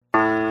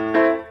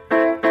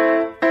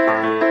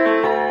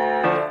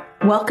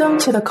Welcome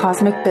to the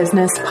Cosmic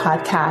Business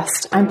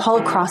Podcast. I'm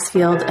Paula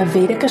Crossfield, a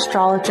Vedic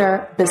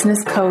astrologer,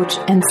 business coach,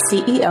 and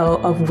CEO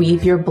of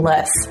Weave Your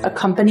Bliss, a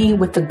company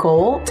with the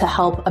goal to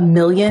help 1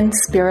 million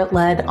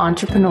spirit-led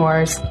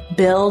entrepreneurs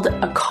build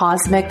a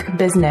cosmic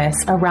business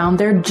around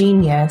their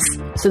genius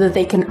so that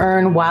they can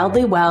earn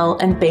wildly well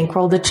and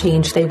bankroll the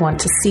change they want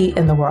to see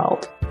in the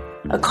world.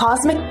 A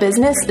cosmic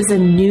business is a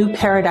new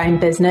paradigm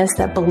business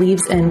that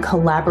believes in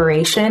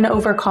collaboration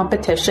over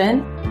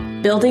competition,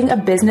 building a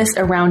business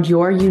around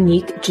your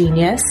unique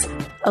genius,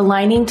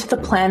 aligning to the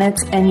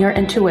planets and your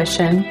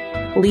intuition,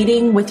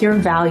 leading with your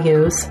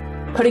values,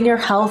 putting your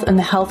health and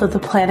the health of the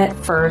planet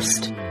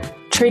first,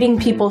 treating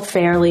people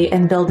fairly,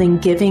 and building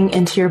giving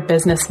into your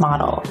business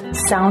model.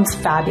 Sounds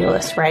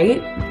fabulous,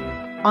 right?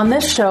 On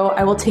this show,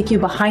 I will take you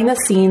behind the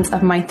scenes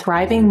of my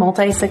thriving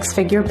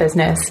multi-six-figure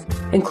business,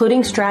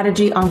 including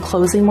strategy on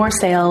closing more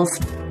sales,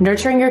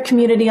 nurturing your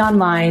community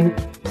online,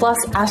 plus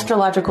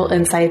astrological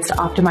insights to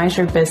optimize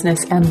your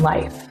business and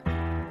life.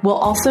 We'll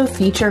also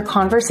feature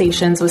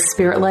conversations with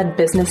spirit-led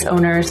business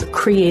owners,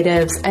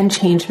 creatives, and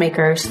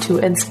changemakers to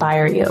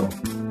inspire you.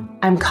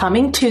 I'm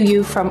coming to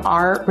you from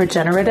our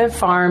regenerative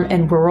farm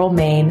in rural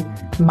Maine,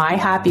 my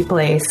happy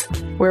place,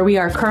 where we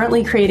are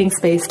currently creating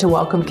space to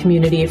welcome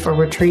community for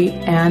retreat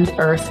and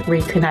earth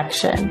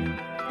reconnection.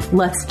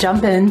 Let's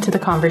jump into the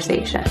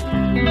conversation.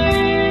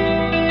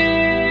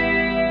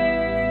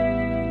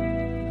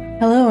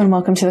 Hello and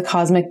welcome to the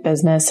Cosmic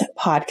Business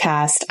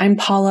Podcast. I'm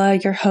Paula,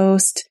 your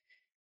host.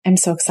 I'm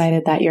so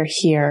excited that you're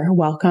here.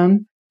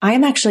 Welcome. I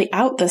am actually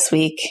out this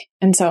week,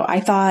 and so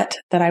I thought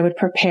that I would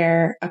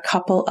prepare a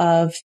couple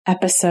of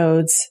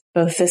episodes,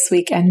 both this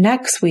week and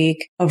next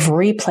week, of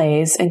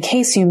replays in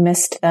case you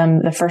missed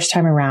them the first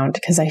time around,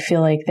 because I feel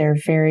like they're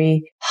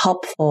very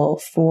helpful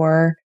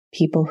for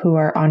people who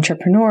are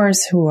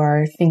entrepreneurs, who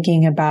are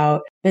thinking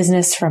about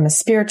business from a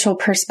spiritual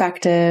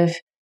perspective,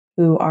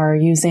 who are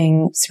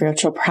using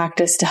spiritual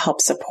practice to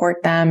help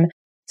support them.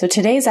 So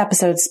today's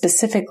episode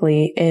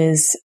specifically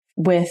is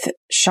with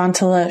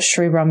Shantala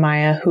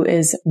Sriramaiah, who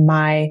is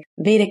my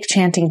Vedic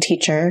chanting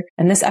teacher.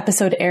 And this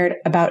episode aired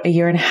about 1.5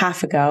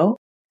 years ago.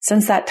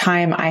 Since that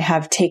time, I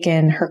have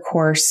taken her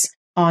course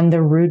on the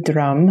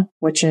Rudram,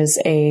 which is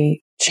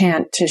a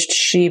chant to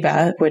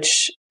Shiva,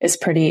 which is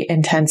pretty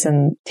intense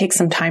and takes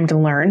some time to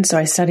learn. So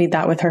I studied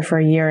that with her for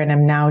 1 year, and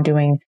I'm now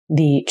doing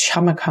the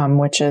Chamakam,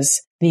 which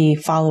is the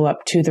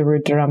follow-up to the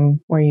Rudram,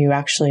 where you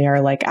actually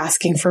are like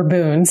asking for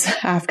boons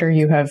after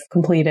you have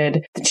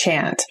completed the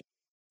chant.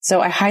 So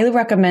I highly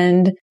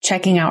recommend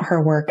checking out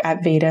her work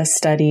at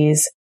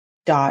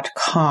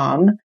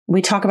vedastudies.com.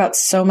 We talk about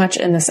so much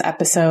in this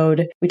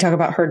episode. We talk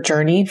about her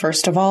journey,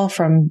 first of all,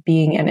 from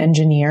being an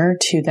engineer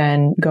to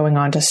then going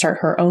on to start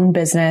her own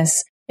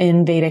business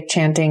in Vedic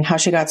chanting, how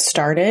she got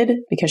started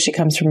because she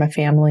comes from a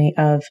family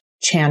of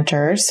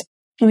chanters.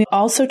 And we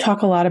also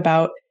talk a lot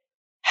about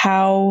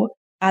how,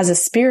 as a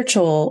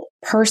spiritual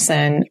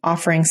person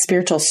offering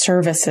spiritual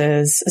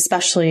services,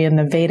 especially in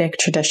the Vedic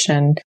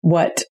tradition,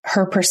 what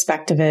her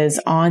perspective is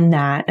on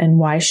that and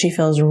why she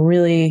feels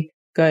really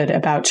good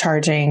about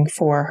charging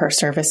for her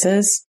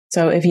services.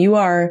 So if you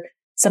are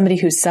somebody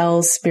who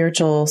sells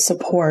spiritual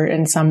support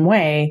in some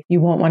way, you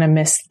won't want to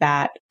miss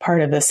that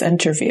part of this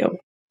interview.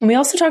 And we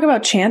also talk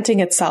about chanting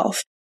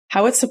itself,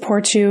 how it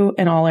supports you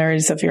in all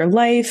areas of your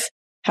life,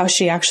 how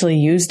she actually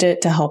used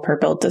it to help her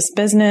build this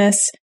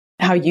business,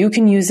 how you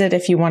can use it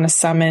if you want to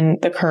summon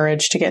the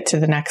courage to get to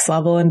the next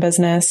level in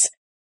business.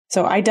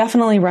 So I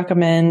definitely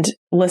recommend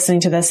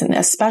listening to this. And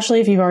especially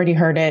if you've already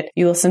heard it,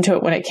 you listened to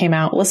it when it came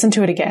out, listen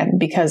to it again,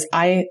 because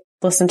I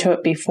listened to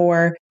it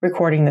before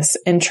recording this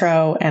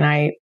intro and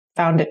I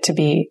found it to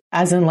be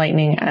as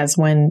enlightening as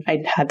when I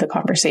had the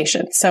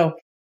conversation. So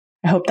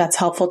I hope that's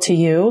helpful to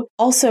you.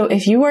 Also,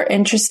 if you are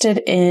interested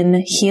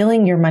in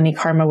healing your money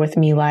karma with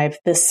me live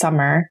this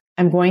summer,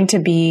 I'm going to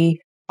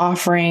be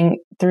offering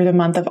through the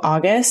month of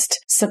August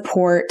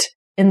support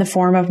in the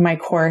form of my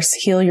course,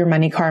 Heal Your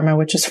Money Karma,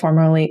 which is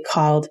formerly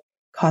called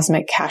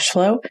Cosmic Cash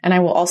Flow. And I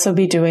will also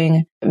be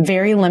doing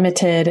very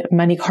limited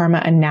money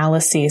karma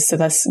analyses. So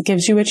this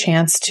gives you a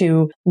chance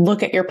to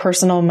look at your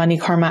personal money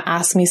karma,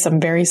 ask me some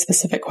very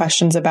specific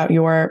questions about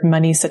your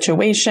money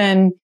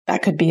situation.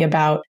 That could be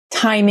about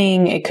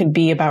timing. It could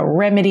be about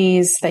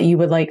remedies that you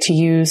would like to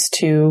use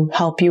to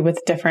help you with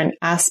different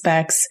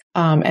aspects,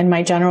 and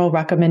my general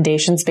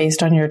recommendations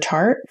based on your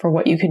chart for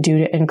what you could do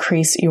to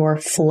increase your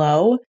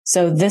flow.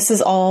 So this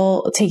is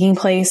all taking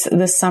place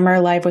this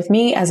summer live with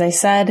me. As I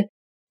said,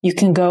 you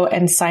can go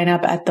and sign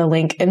up at the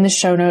link in the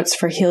show notes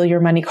for Heal Your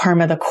Money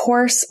Karma, the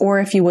course, or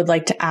if you would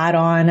like to add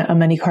on a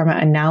money karma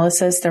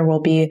analysis, there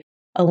will be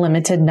a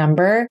limited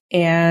number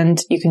and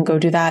you can go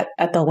do that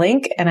at the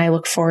link. And I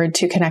look forward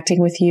to connecting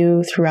with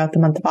you throughout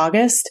the month of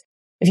August.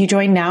 If you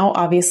join now,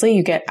 obviously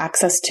you get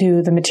access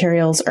to the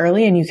materials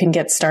early and you can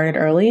get started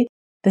early.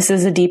 This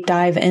is a deep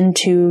dive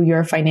into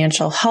your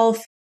financial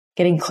health,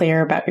 getting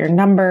clear about your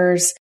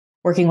numbers,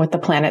 working with the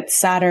planet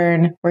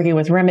Saturn, working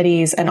with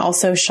remedies. And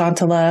also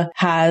Shantala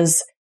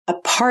has a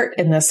part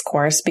in this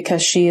course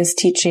because she is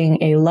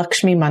teaching a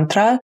Lakshmi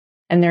mantra.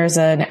 And there's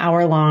an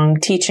hour-long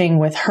teaching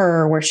with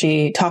her where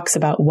she talks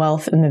about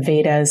wealth in the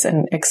Vedas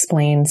and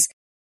explains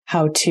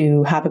how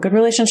to have a good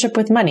relationship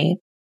with money.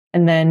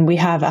 And then we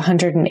have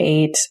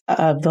 108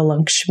 of the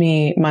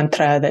Lakshmi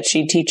mantra that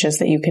she teaches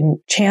that you can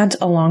chant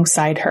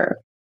alongside her.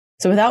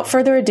 So without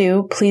further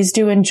ado, please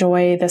do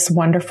enjoy this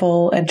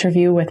wonderful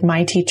interview with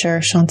my teacher,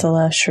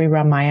 Shantala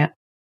Sriramaiah.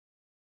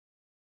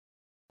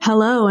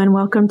 Hello, and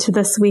welcome to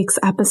this week's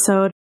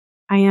episode.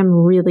 I am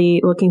really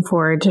looking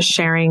forward to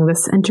sharing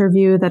this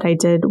interview that I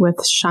did with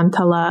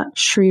Shantala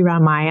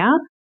Sriramaiah,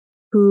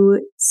 who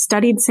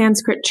studied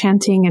Sanskrit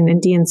chanting and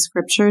Indian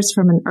scriptures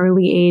from an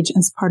early age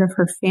as part of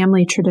her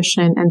family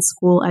tradition and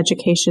school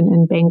education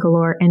in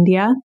Bangalore,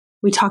 India.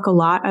 We talk a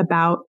lot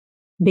about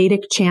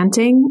Vedic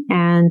chanting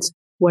and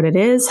what it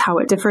is, how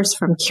it differs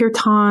from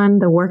kirtan,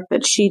 the work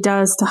that she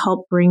does to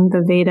help bring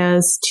the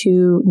Vedas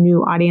to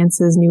new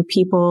audiences, new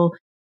people,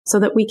 so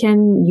that we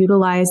can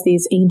utilize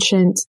these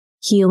ancient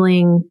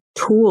healing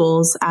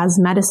tools as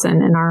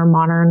medicine in our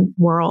modern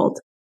world.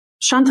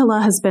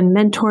 Shantala has been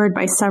mentored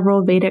by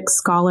several Vedic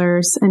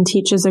scholars and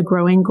teaches a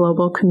growing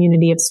global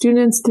community of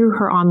students through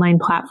her online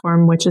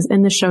platform, which is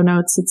in the show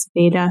notes. It's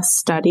Veda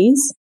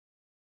Studies.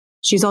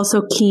 She's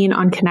also keen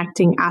on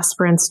connecting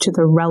aspirants to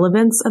the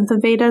relevance of the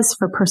Vedas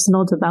for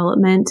personal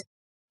development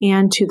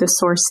and to the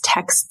source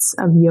texts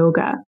of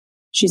yoga.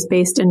 She's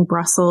based in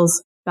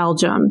Brussels,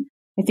 Belgium.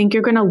 I think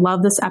you're going to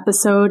love this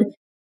episode,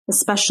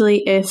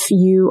 especially if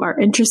you are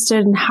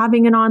interested in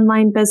having an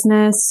online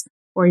business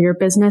or your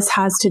business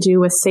has to do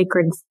with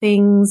sacred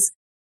things.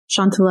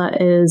 Shantala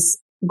is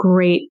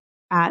great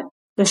at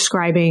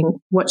describing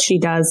what she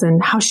does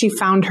and how she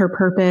found her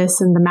purpose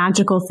and the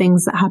magical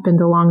things that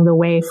happened along the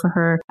way for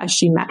her as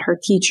she met her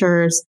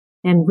teachers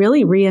and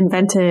really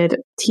reinvented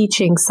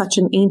teaching such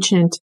an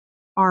ancient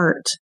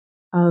art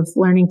of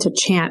learning to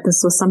chant.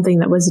 This was something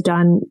that was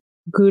done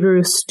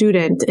guru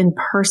student in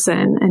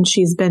person, and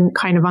she's been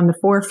kind of on the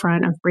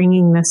forefront of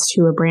bringing this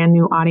to a brand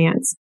new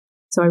audience.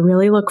 So I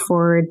really look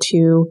forward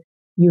to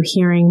you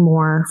hearing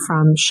more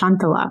from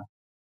Shantala.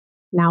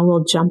 Now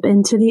we'll jump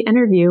into the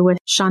interview with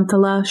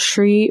Shantala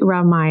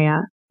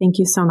Sriramaiah. Thank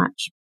you so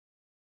much.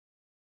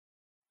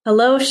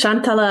 Hello,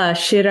 Shantala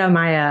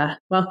Sriramaiah.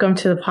 Welcome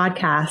to the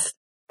podcast.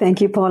 Thank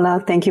you,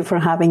 Paula. Thank you for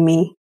having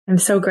me. I'm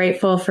so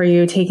grateful for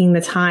you taking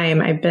the time.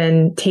 I've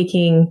been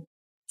taking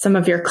some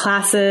of your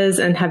classes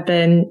and have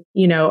been,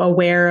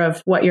 aware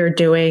of what you're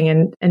doing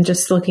and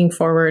just looking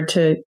forward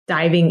to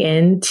diving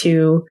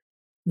into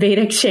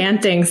Vedic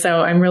chanting.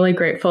 So I'm really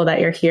grateful that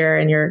you're here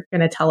and you're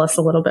going to tell us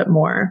a little bit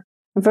more.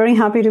 I'm very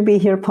happy to be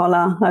here,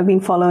 Paula. I've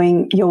been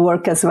following your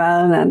work as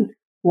well and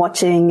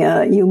watching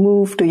you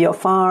move to your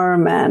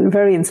farm, and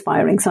very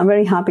inspiring. So I'm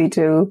very happy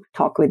to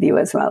talk with you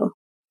as well.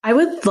 I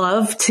would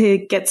love to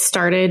get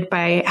started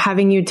by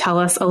having you tell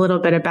us a little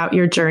bit about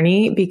your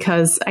journey,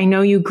 because I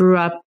know you grew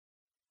up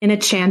in a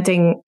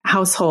chanting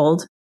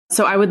household.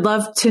 So I would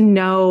love to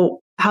know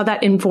how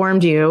that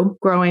informed you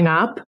growing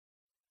up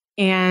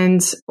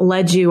and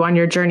led you on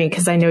your journey,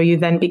 because I know you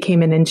then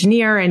became an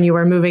engineer and you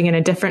were moving in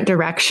a different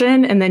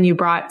direction, and then you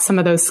brought some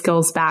of those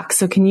skills back.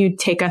 So can you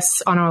take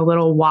us on a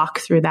little walk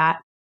through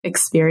that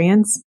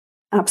experience?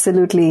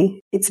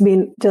 Absolutely. It's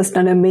been just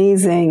an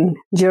amazing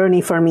journey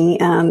for me.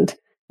 And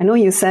I know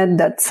you said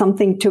that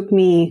something took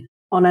me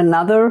on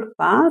another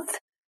path,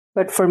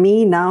 but for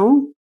me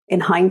now,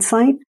 in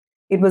hindsight,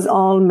 it was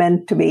all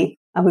meant to be.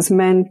 I was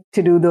meant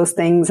to do those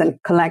things and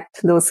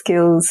collect those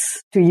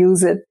skills to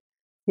use it,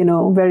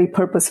 very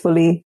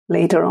purposefully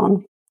later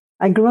on.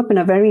 I grew up in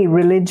a very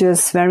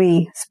religious,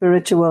 very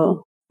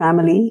spiritual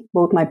family.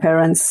 Both my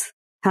parents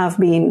have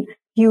been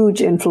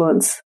huge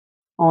influence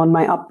on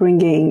my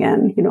upbringing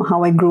and,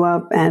 how I grew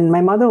up. And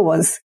my mother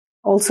was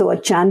also a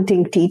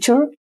chanting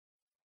teacher,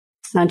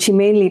 and she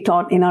mainly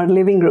taught in our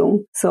living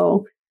room.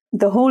 So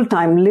the whole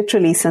time,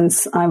 literally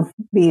since I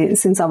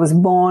was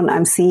born,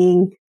 I'm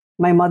seeing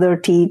my mother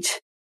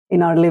teach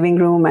in our living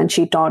room, and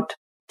she taught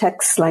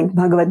texts like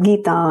Bhagavad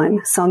Gita and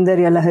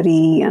Saundarya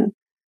Lahari and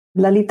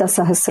Lalita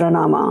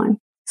Sahasranama.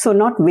 So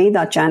not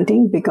Veda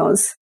chanting,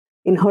 because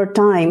in her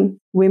time,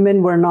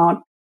 women were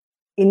not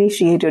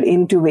initiated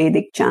into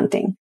Vedic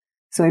chanting.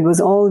 So it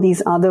was all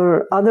these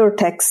other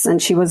texts,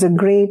 and she was a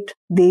great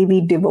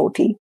Devi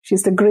devotee.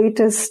 She's the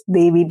greatest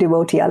Devi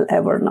devotee I'll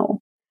ever know.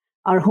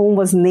 Our home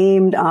was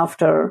named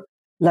after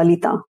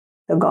Lalita,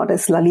 the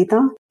goddess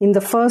Lalita. In the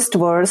first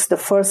verse, the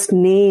first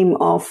name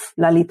of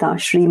Lalita,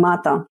 Shri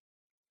Mata,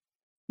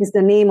 is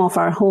the name of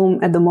our home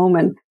at the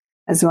moment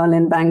as well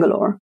in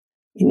Bangalore,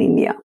 in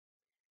India.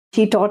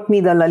 She taught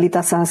me the Lalita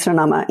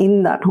Sahasranama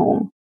in that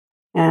home.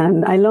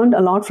 And I learned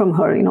a lot from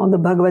her, the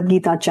Bhagavad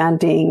Gita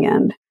chanting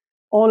and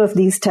all of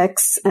these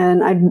texts.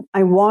 And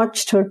I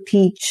watched her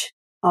teach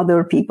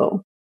other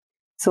people.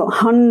 So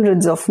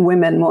hundreds of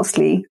women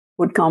mostly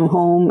would come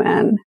home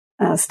and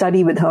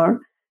study with her.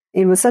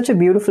 It was such a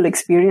beautiful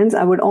experience.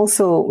 I would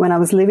also, when I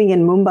was living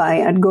in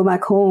Mumbai, I'd go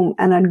back home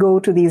and I'd go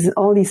to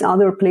all these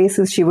other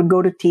places she would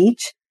go to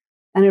teach.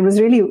 And it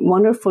was really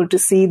wonderful to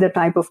see the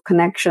type of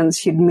connections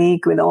she'd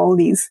make with all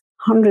these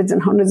hundreds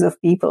and hundreds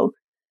of people.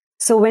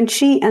 So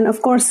and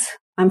of course,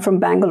 I'm from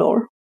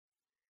Bangalore,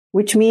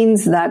 which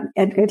means that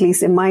at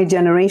least in my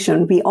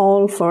generation, we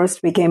all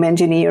first became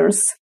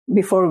engineers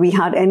before we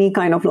had any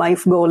kind of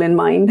life goal in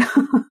mind.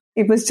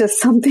 It was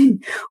just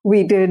something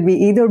we did. We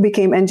either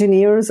became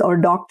engineers or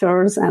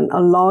doctors, and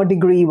a law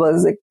degree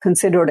was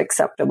considered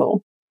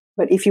acceptable.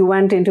 But if you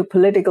went into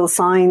political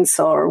science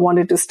or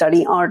wanted to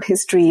study art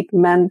history, it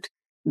meant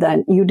that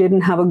you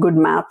didn't have a good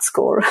math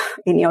score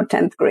in your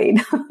 10th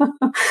grade.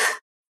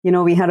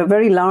 We had a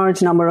very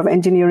large number of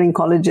engineering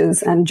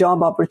colleges and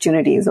job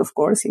opportunities, of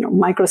course.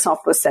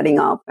 Microsoft was setting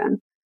up and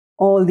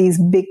all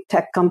these big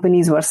tech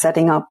companies were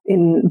setting up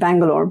in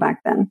Bangalore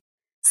back then.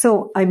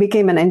 So I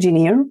became an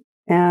engineer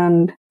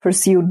and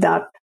pursued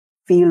that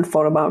field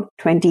for about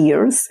 20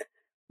 years.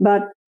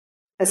 But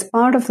as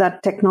part of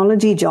that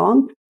technology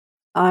job,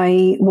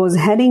 I was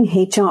heading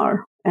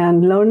HR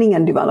and learning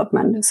and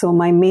development. So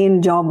my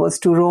main job was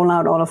to roll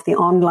out all of the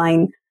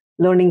online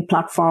learning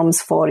platforms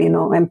for,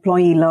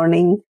 employee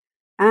learning.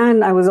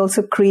 And I was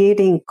also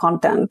creating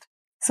content.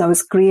 So I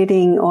was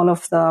creating all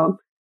of the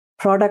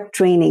product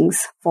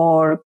trainings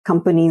for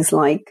companies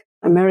like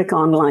America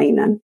Online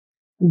and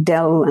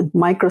Dell and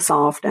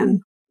Microsoft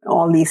and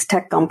all these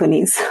tech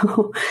companies.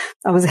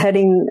 I was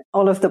heading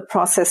all of the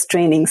process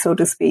training, so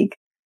to speak.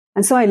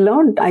 And so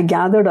I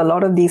gathered a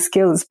lot of these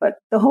skills, but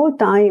the whole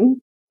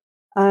time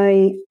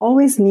I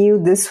always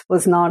knew that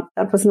was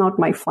not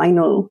my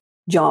final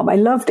job. I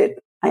loved it.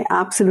 I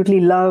absolutely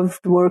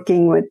loved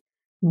working with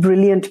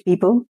brilliant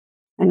people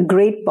and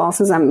great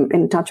bosses. I'm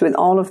in touch with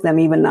all of them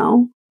even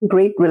now.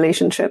 Great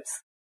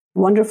relationships,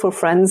 wonderful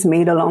friends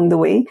made along the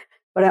way.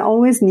 But I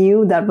always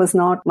knew that was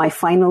not my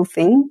final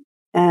thing.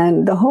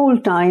 And the whole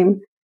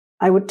time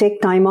I would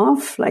take time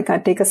off, like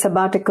I'd take a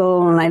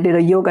sabbatical and I did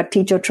a yoga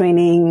teacher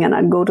training and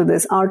I'd go to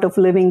this Art of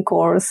Living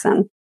course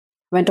and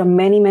went on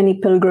many, many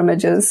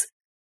pilgrimages,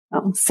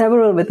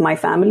 several with my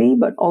family,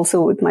 but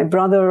also with my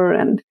brother.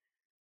 And,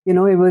 it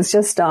was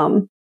just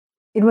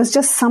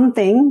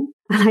something,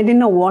 and I didn't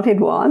know what it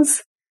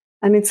was.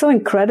 And it's so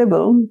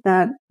incredible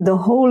that the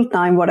whole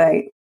time what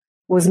I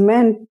was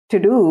meant to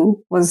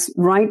do was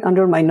right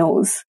under my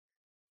nose.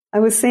 I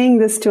was saying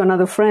this to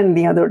another friend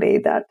the other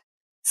day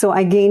so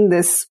I gained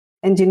this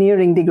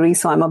engineering degree.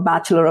 So I'm a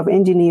Bachelor of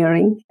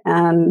Engineering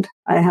and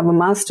I have a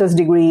master's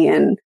degree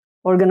in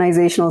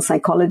organizational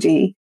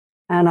psychology.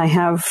 And I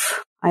have,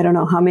 I don't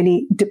know how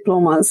many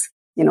diplomas,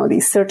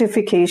 these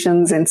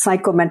certifications in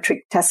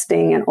psychometric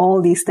testing and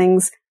all these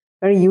things,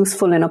 very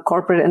useful in a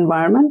corporate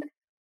environment.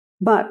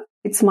 But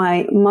it's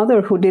my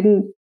mother who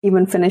didn't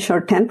even finish her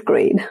 10th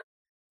grade,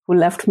 who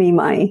left me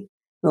my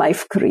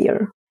life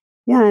career.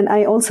 Yeah, and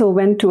I also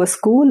went to a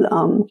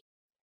school.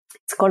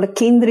 It's called a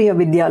Kendriya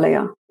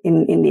Vidyalaya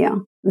in India.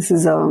 This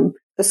is a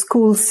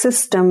school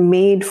system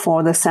made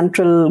for the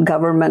central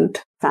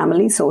government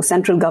family, so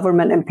central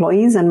government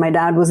employees, and my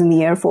dad was in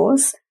the Air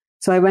Force.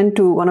 So I went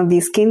to one of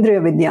these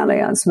Kendriya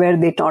Vidyalayas where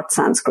they taught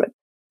Sanskrit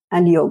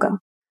and yoga.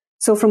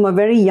 So from a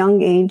very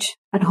young age,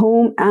 at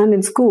home and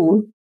in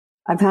school,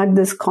 I've had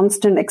this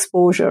constant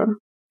exposure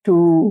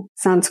to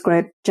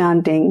Sanskrit,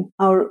 chanting.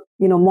 Our,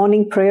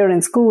 morning prayer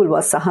in school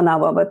was Sahana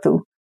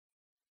Vavatu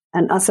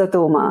and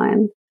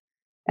Asatoma.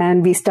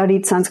 And we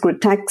studied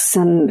Sanskrit texts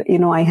and,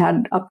 I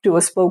had up to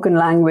a spoken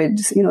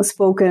language,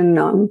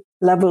 spoken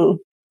level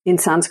in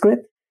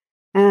Sanskrit.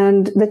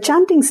 And the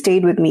chanting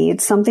stayed with me.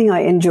 It's something I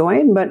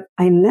enjoyed, but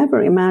I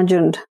never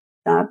imagined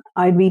that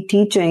I'd be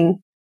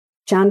teaching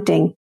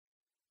chanting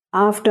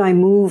after I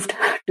moved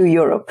to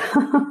Europe.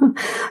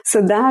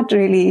 So that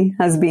really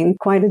has been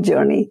quite a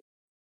journey.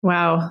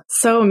 Wow.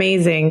 So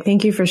amazing.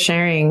 Thank you for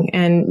sharing.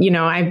 And,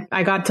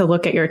 I got to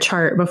look at your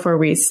chart before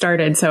we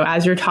started. So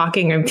as you're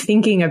talking, I'm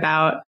thinking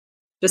about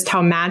just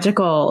how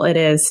magical it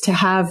is to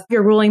have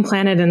your ruling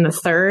planet in the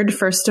third,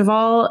 first of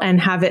all,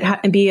 and have it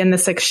be in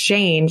this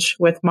exchange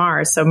with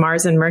Mars. So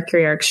Mars and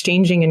Mercury are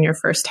exchanging in your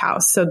first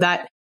house. So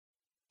that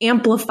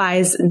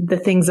amplifies the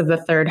things of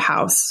the third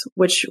house,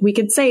 which we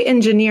could say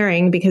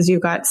engineering because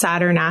you've got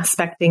Saturn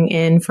aspecting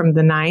in from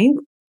the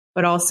ninth,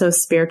 but also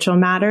spiritual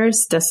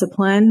matters,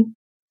 discipline,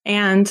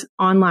 and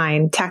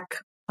online tech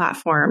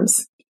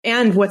platforms.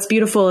 And what's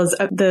beautiful is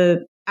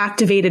the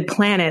activated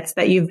planets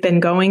that you've been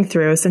going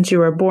through since you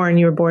were born.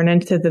 You were born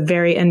into the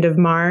very end of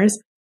Mars,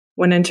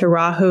 went into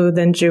Rahu,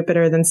 then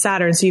Jupiter, then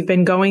Saturn. So you've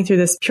been going through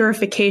this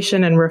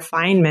purification and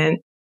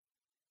refinement,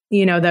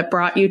 that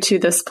brought you to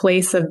this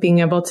place of being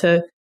able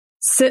to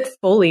sit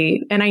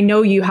fully. And I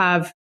know you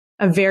have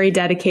a very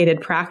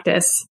dedicated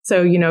practice.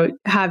 So,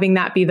 having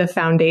that be the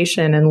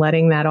foundation and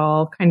letting that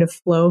all kind of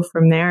flow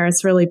from there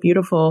is really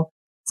beautiful.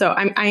 So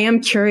I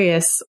am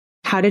curious,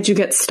 how did you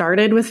get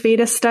started with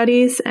Veda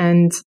studies?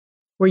 And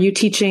were you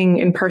teaching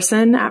in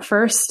person at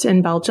first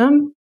in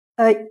Belgium?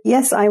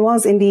 Yes, I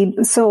was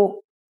indeed.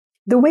 So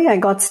the way I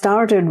got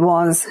started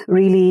was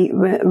really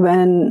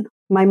when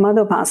my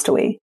mother passed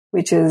away,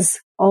 which is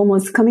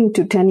almost coming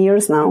to 10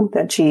 years now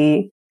that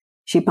she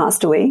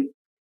passed away.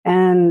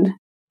 And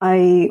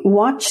I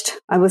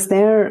was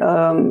there,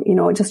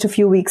 just a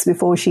few weeks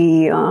before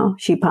she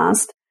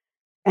passed.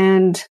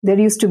 And there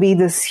used to be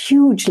this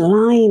huge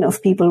line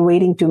of people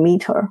waiting to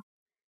meet her.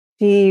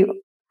 She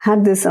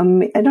had this,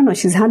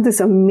 she's had this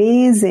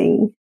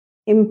amazing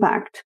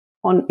impact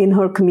in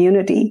her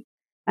community.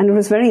 And it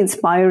was very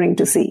inspiring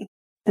to see.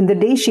 And the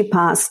day she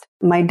passed,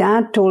 my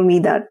dad told me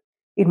that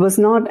it was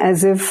not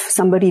as if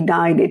somebody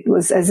died. It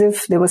was as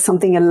if there was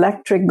something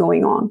electric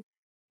going on,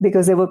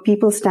 because there were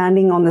people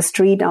standing on the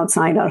street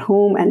outside our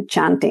home and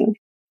chanting.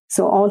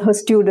 So all her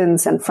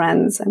students and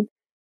friends, and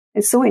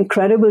it's so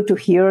incredible to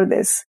hear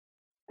this.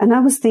 And I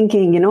was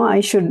thinking,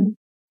 I should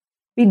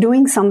be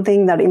doing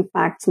something that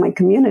impacts my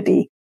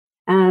community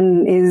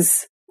and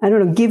is,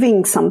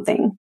 giving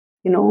something,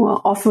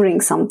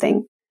 offering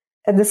something.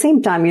 At the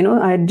same time,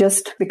 I had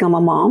just become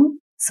a mom.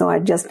 So I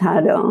just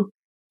had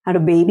a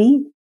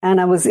baby,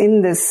 and I was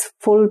in this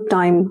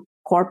full-time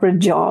corporate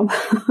job,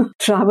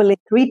 traveling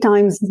 3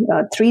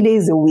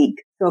 days a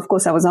week. So of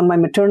course I was on my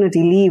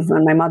maternity leave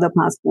when my mother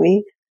passed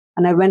away,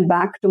 and I went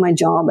back to my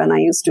job, and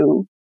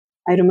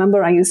I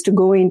remember I used to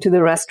go into the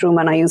restroom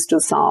and I used to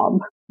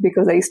sob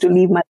because I used to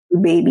leave my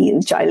baby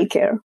in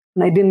childcare,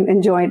 and I didn't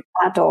enjoy it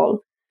at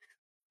all.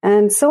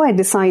 And so I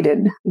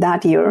decided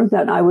that year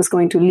that I was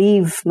going to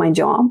leave my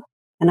job,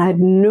 and I had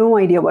no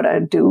idea what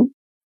I'd do.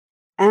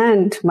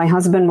 And my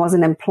husband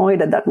wasn't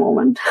employed at that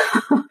moment.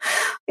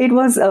 It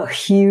was a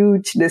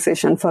huge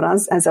decision for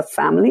us as a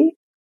family,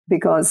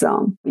 because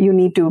you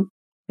need to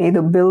pay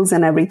the bills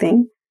and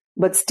everything.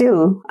 But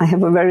still, I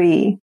have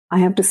an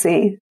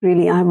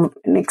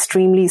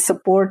extremely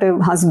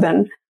supportive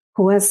husband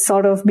who has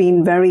sort of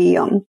been very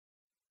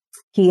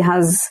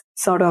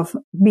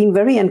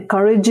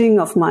encouraging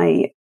of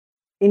my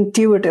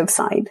intuitive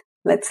side,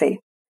 let's say.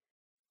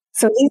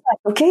 So he's like,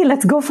 okay,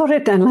 let's go for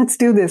it and let's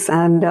do this.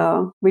 And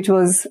which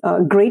was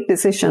a great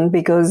decision,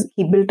 because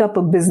he built up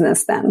a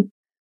business then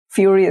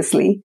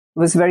furiously,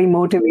 was very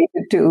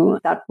motivated to.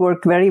 That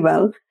worked very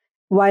well.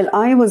 While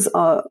I was,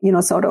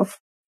 sort of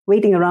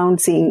waiting around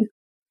seeing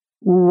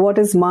what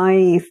is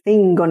my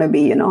thing going to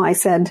be. I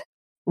said,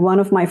 one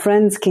of my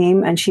friends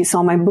came and she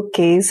saw my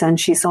bookcase and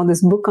she saw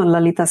this book on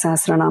Lalita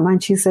Sahasranama,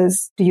 and she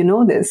says, do you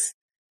know this?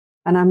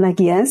 And I'm like,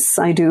 yes,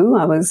 I do.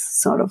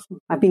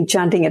 I've been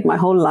chanting it my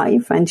whole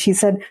life. And she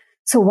said,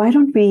 so why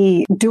don't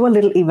we do a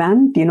little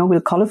event?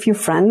 We'll call a few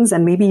friends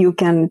and maybe you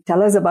can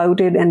tell us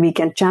about it and we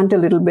can chant a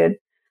little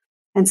bit.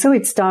 And so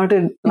it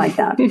started like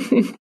that.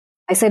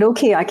 I said,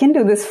 okay, I can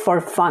do this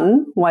for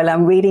fun while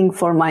I'm waiting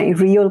for my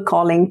real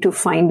calling to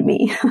find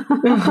me.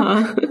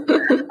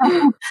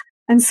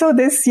 And so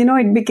this,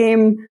 it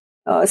became,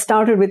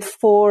 started with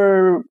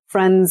 4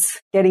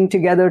 friends getting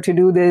together to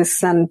do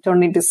this and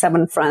turned into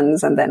 7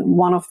 friends. And then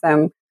one of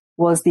them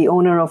was the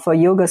owner of a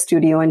yoga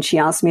studio, and she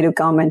asked me to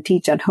come and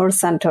teach at her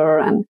center.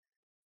 And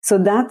so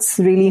that's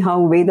really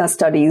how Veda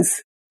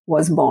Studies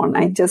was born.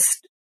 I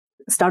just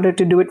started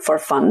to do it for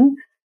fun,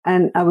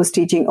 and I was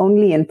teaching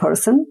only in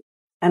person,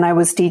 and I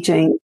was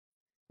teaching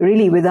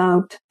really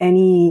without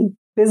any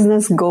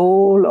business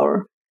goal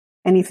or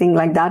anything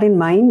like that in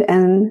mind.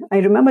 And I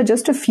remember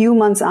just a few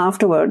months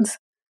afterwards,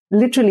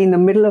 literally in the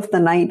middle of the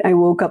night, I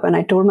woke up and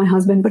I told my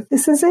husband, but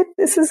this is it.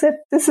 This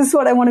is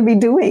what I want to be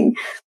doing.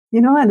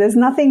 And there's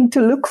nothing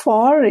to look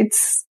for.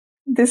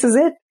 This is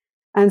it.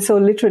 And so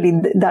literally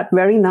that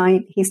very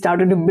night, he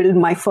started to build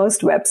my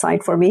first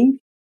website for me.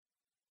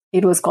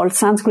 It was called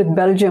Sanskrit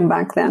Belgium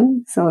back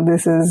then. So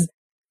this is,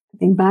 I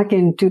think, back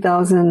in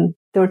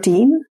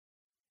 2013.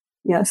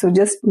 Yeah. So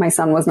just my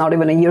son was not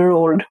even a year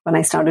old when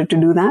I started to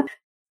do that.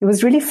 It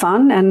was really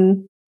fun.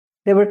 And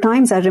there were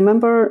times I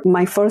remember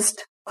my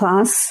first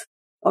class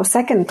or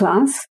second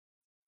class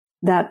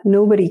that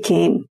nobody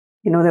came.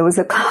 There was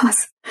a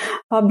class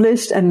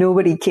published and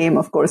nobody came,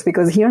 of course,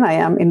 because here I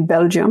am in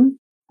Belgium.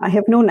 I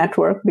have no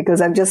network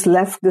because I've just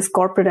left this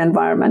corporate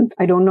environment.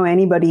 I don't know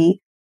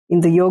anybody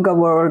in the yoga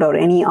world or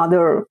any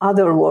other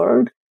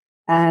world.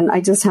 And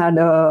I just had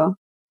a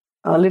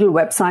little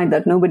website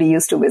that nobody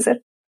used to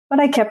visit, but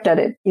I kept at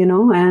it,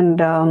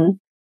 and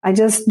I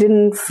just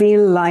didn't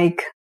feel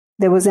like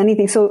there was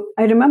anything. So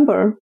I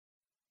remember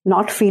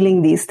not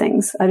feeling these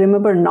things. I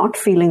remember not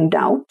feeling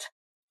doubt.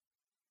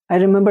 I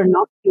remember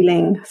not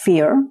feeling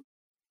fear.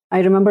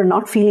 I remember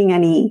not feeling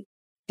any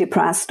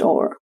depressed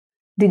or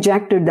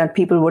dejected that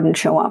people wouldn't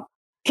show up.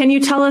 Can you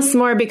tell us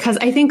more? Because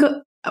I think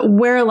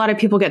where a lot of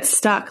people get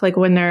stuck, like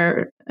when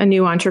they're a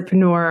new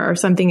entrepreneur or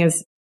something,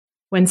 is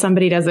when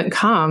somebody doesn't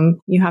come.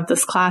 You have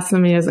this class,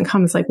 somebody doesn't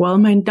come. It's like, well,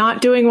 am I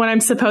not doing what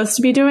I'm supposed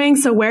to be doing?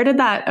 So where did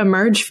that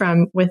emerge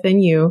from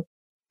within you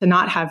to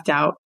not have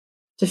doubt,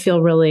 to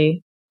feel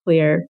really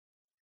clear?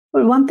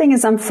 Well, one thing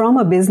is I'm from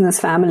a business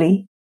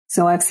family.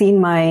 So I've seen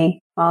my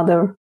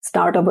father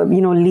start up,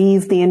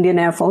 leave the Indian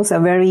Air Force, a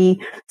very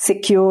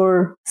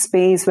secure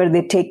space where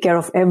they take care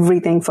of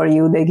everything for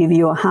you. They give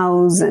you a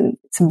house, and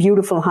it's a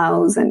beautiful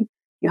house, and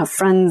you have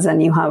friends,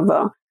 and you have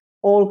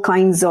all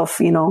kinds of,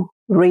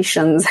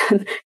 rations.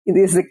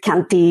 There's a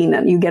canteen,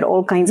 and you get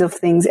all kinds of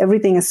things.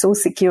 Everything is so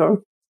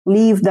secure.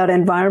 Leave that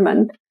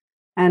environment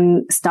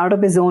and start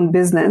up his own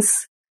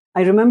business.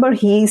 I remember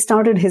he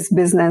started his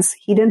business.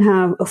 He didn't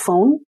have a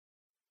phone.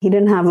 He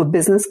didn't have a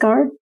business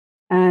card.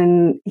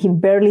 and he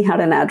barely had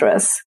an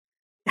address.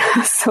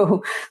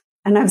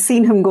 And I've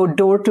seen him go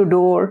door to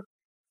door,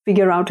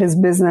 figure out his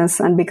business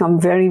and become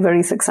very,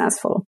 very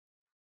successful.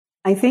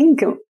 I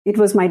think it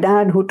was my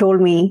dad who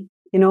told me,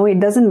 it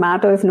doesn't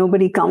matter if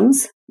nobody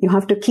comes. You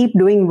have to keep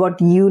doing what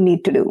you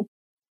need to do.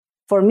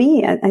 For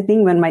me, I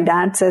think when my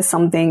dad says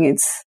something,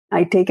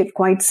 I take it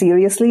quite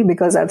seriously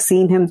because I've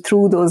seen him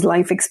through those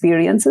life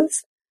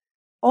experiences.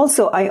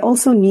 I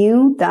also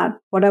knew that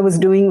what I was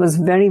doing was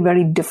very,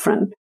 very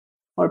different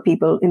for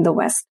people in the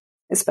West,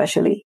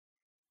 especially.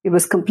 It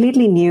was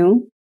completely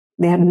new.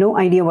 They had no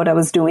idea what I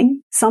was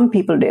doing. Some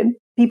people did.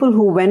 People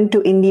who went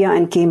to India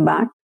and came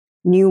back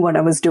knew what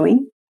I was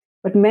doing.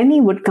 But many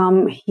would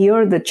come,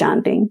 hear the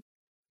chanting,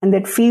 and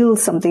they'd feel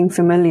something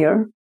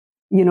familiar.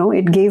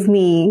 It gave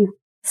me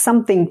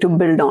something to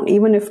build on.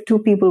 Even if 2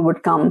 people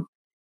would come,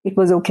 it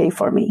was okay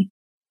for me.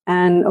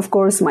 And of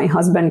course, my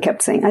husband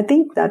kept saying, I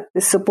think that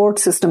the support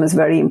system is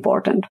very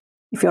important.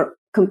 If you're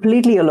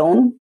completely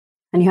alone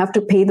and you have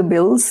to pay the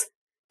bills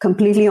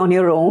completely on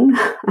your own,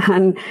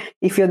 and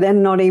if you're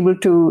then not able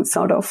to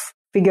sort of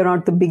figure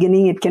out the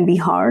beginning, it can be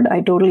hard.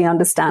 I totally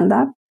understand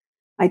that.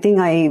 I think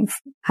I've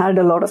had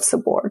a lot of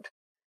support.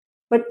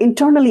 But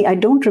internally, I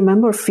don't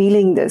remember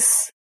feeling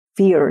this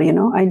fear,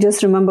 I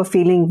just remember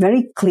feeling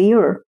very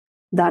clear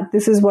that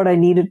this is what I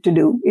needed to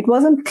do. It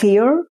wasn't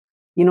clear,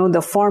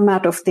 the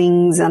format of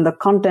things and the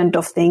content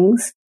of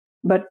things,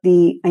 but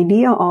the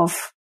idea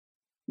of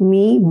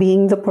me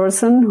being the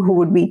person who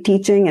would be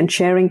teaching and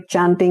sharing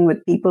chanting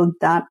with people,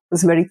 that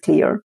was very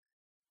clear.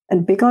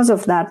 And because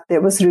of that,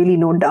 there was really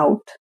no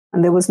doubt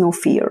and there was no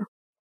fear.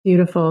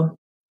 Beautiful.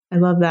 I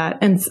love that.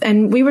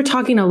 And we were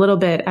talking a little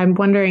bit, I'm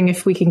wondering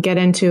if we can get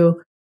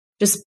into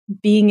just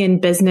being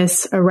in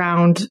business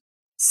around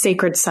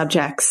sacred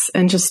subjects,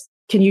 and just,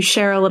 can you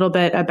share a little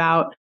bit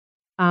about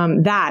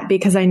that?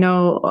 Because I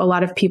know a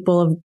lot of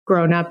people have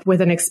grown up with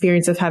an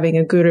experience of having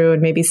a guru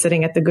and maybe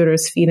sitting at the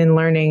guru's feet and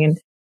learning and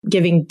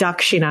giving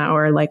dakshina,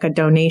 or like a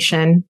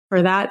donation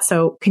for that.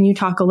 So can you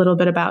talk a little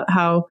bit about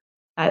how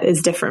that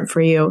is different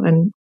for you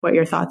and what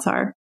your thoughts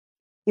are?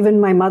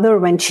 Even my mother,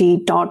 when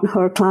she taught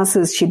her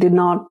classes, she did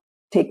not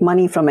take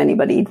money from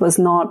anybody. It was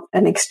not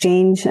an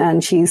exchange,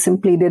 and she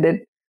simply did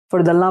it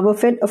for the love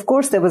of it. Of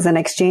course, there was an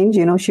exchange.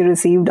 She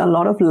received a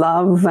lot of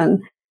love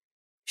and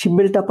she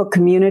built up a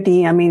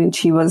community. I mean,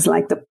 she was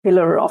like the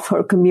pillar of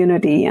her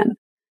community. And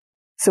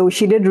so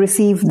she did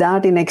receive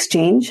that in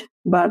exchange.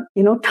 But,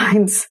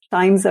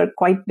 times are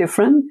quite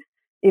different.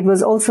 It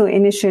was also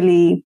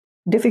initially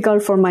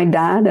difficult for my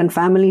dad and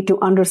family to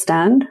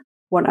understand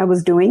what I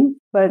was doing,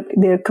 but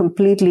they're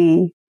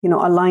completely,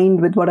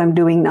 aligned with what I'm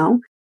doing now.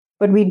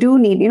 But we do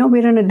need,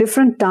 we're in a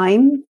different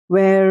time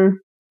where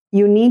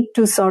you need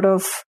to sort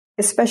of,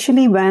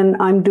 especially when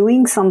I'm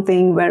doing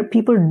something where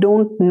people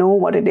don't know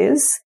what it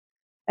is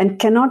and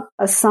cannot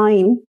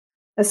assign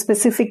a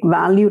specific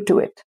value to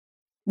it.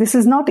 This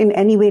is not in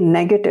any way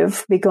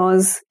negative,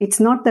 because it's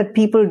not that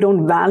people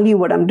don't value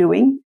what I'm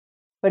doing,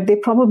 but they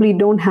probably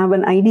don't have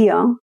an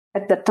idea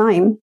at the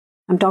time.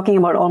 I'm talking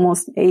about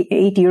almost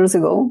 8 years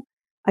ago.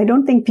 I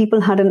don't think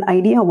people had an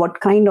idea what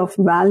kind of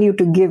value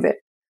to give it.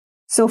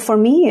 So for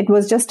me, it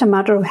was just a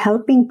matter of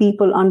helping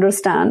people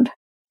understand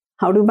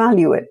how to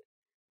value it.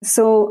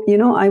 So,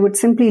 I would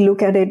simply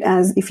look at it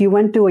as, if you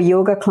went to a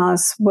yoga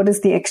class, what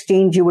is the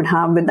exchange you would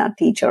have with that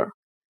teacher?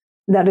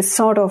 That is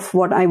sort of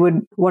what I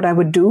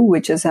would do,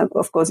 which is,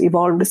 of course,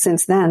 evolved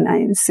since then.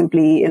 I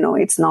simply,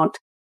 it's no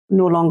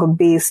longer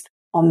based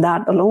on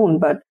that alone,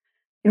 but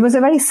it was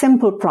a very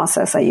simple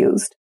process I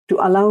used to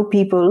allow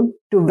people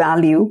to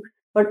value.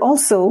 But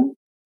also,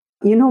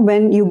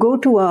 when you go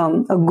to a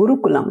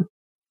gurukulam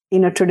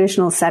in a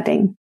traditional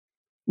setting,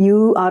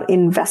 you are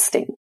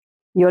investing.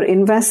 You're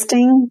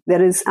investing.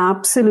 There is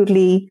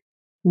absolutely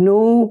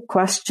no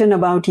question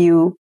about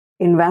you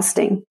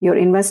investing. You're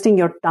investing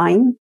your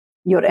time,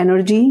 your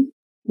energy,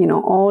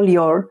 all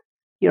your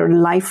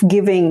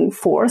life-giving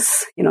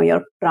force,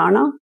 your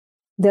prana.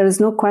 There is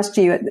no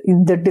question.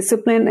 The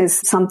discipline is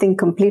something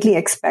completely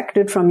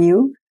expected from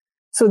you.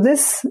 So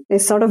this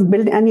is sort of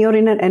built, and you're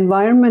in an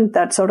environment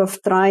that sort of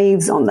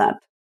thrives on that.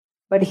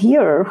 But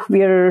here,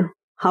 we're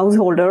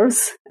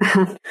householders,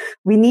 and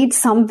we need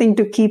something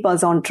to keep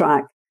us on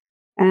track.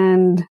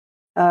 And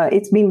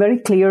it's been very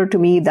clear to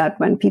me that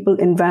when people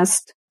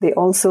invest, they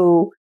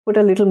also put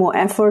a little more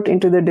effort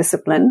into the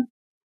discipline,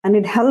 and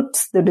it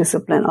helps the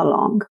discipline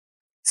along.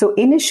 So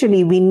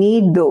initially, we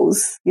need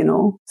those,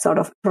 sort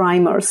of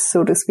primers,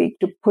 so to speak,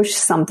 to push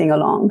something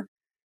along.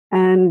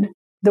 And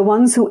the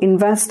ones who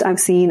invest, I've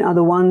seen, are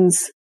the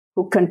ones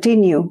who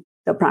continue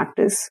the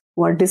practice,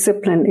 who are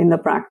disciplined in the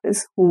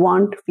practice, who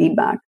want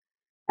feedback,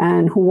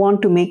 and who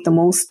want to make the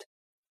most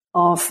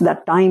of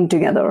that time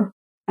together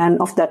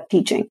and of that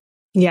teaching.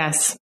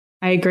 Yes,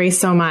 I agree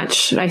so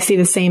much. I see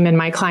the same in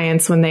my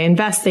clients. When they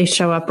invest, they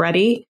show up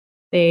ready.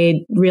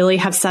 They really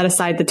have set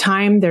aside the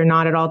time. They're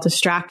not at all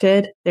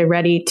distracted. They're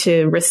ready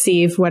to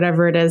receive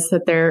whatever it is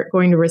that they're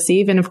going to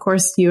receive. And of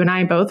course, you and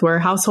I both, we're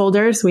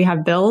householders. We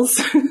have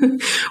bills.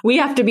 We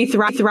have to be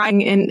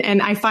thriving.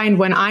 And I find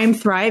when I'm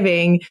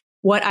thriving,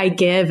 what I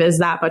give is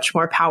that much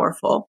more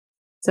powerful.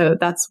 So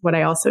that's what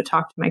I also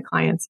talk to my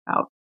clients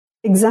about.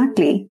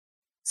 Exactly.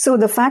 So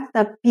the fact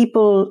that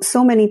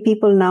so many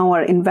people now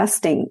are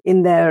investing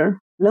in their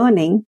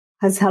learning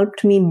has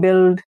helped me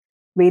build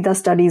Veda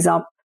studies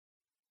up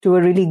to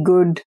a really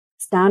good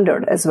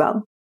standard as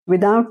well.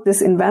 Without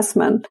this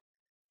investment,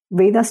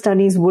 Veda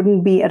studies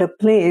wouldn't be at a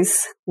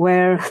place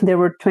where there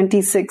were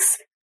 26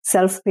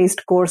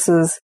 self-paced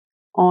courses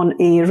on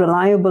a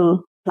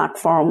reliable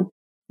platform,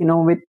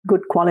 with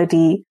good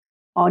quality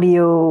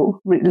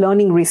audio,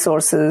 learning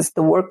resources,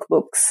 the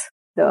workbooks,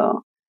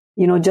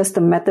 just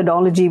the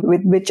methodology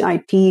with which I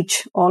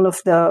teach, all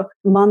of the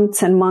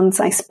months and months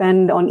I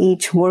spend on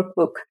each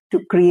workbook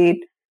to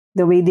create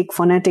the Vedic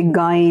phonetic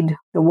guide,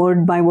 the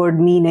word by word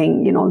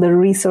meaning, the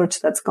research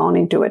that's gone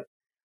into it.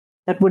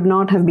 That would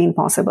not have been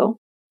possible.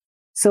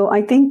 So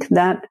I think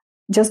that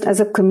just as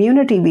a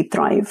community we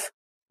thrive,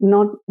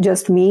 not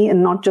just me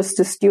and not just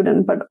a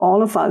student, but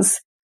all of us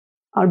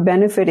are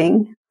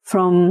benefiting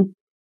from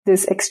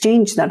this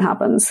exchange that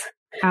happens.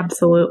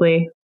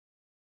 Absolutely.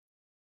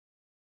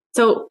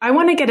 So I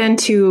want to get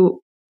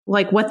into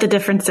what the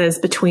difference is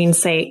between,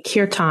 say,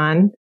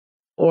 kirtan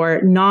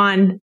or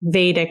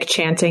non-Vedic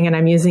chanting, and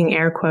I'm using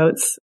air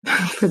quotes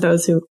for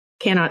those who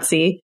cannot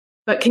see.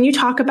 But can you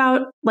talk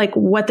about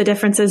what the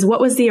difference is?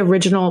 What was the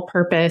original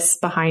purpose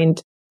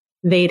behind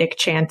Vedic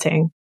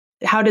chanting?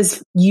 How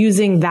does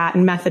using that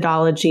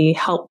methodology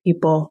help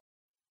people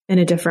in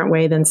a different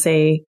way than,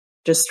 say,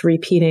 just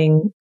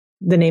repeating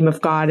the name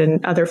of God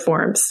in other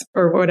forms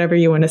or whatever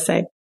you want to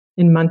say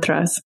in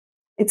mantras?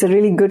 It's a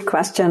really good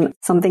question,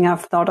 something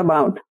I've thought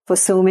about for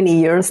so many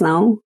years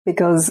now,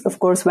 because of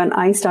course, when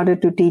I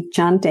started to teach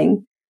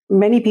chanting,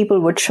 many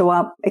people would show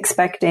up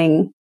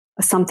expecting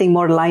something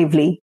more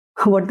lively.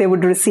 What they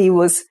would receive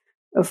was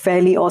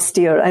fairly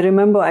austere. I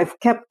remember I've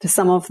kept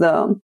some of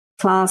the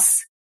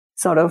class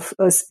sort of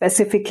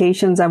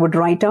specifications I would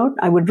write out.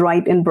 I would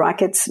write in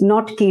brackets,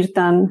 not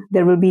kirtan.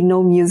 There will be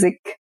no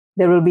music.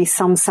 There will be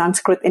some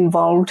Sanskrit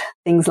involved,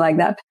 things like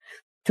that,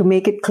 to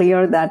make it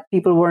clear that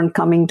people weren't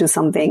coming to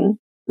something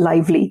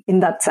lively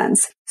in that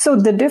sense. So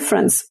the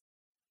difference,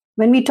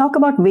 when we talk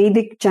about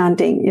Vedic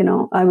chanting,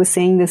 I was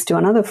saying this to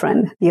another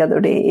friend the other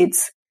day.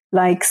 It's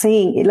like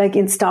saying, like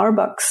in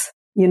Starbucks,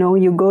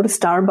 you go to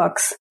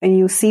Starbucks and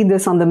you see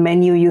this on the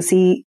menu, you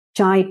see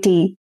chai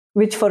tea,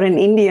 which for an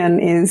Indian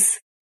is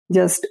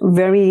just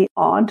very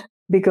odd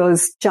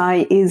because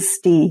chai is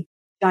tea.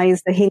 Chai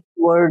is the Hindi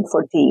word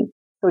for tea.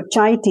 So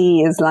chai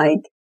tea is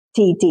like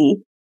tea.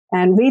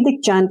 And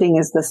Vedic chanting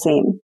is the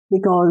same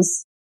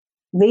because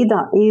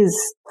Veda is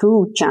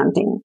through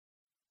chanting.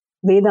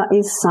 Veda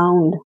is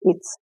sound,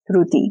 it's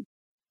Shruti.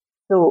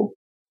 So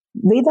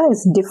Veda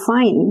is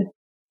defined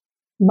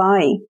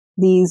by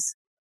these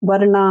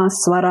Varna,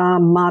 Swara,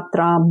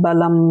 Matra,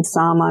 Balam,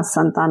 Sama,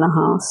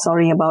 Santanaha.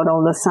 Sorry about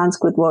all the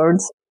Sanskrit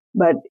words,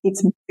 but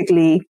it's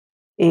basically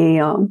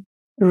a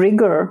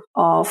rigor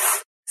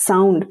of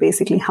sound,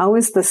 basically. How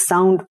is the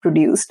sound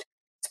produced?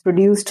 It's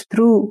produced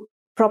through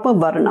proper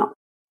Varna,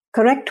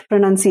 correct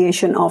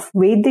pronunciation of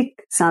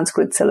Vedic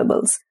Sanskrit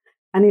syllables.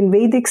 And in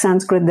Vedic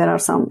Sanskrit, there are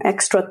some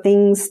extra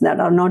things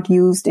that are not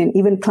used in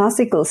even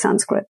classical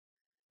Sanskrit.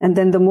 And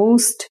then the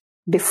most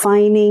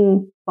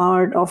defining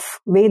part of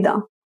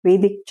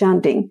Vedic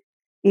chanting,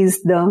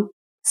 is the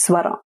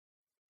swara.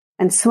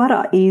 And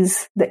swara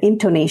is the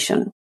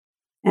intonation.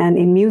 And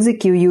in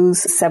music, you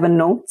use 7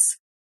 notes.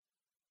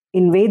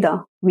 In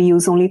Veda, we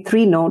use only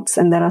 3 notes,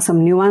 and there are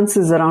some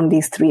nuances around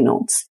these 3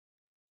 notes.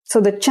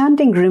 So the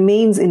chanting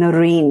remains in a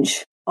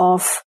range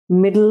of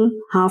middle,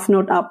 half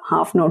note up,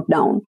 half note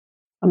down,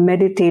 a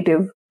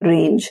meditative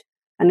range.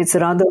 And it's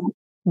rather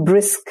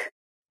brisk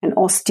and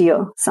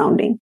austere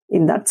sounding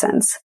in that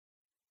sense.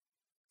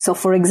 So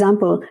for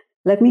example,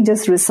 let me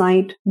just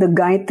recite the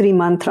Gayatri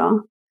mantra,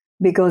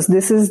 because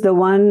this is the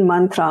one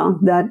mantra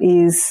that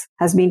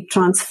has been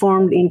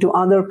transformed into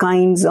other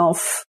kinds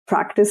of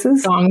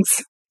practices.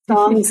 Songs,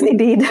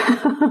 indeed.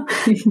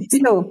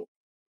 So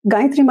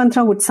Gayatri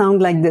mantra would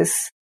sound like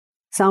this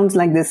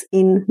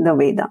in the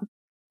Veda.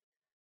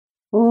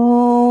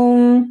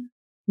 Om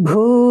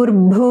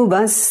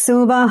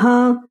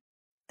Bhurbhuvassuvaha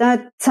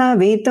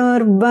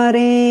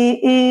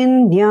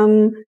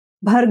Tatsaviturvarenyam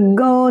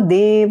Bhargo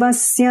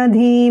Devasya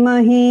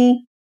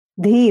Dhimahi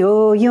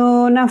Dhiyo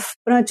Yo Nah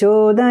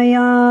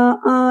Prachodayat.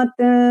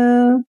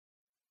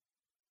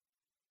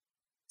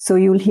 So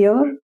you'll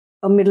hear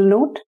a middle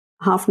note,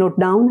 half note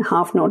down,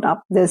 half note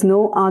up. There's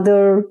no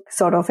other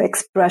sort of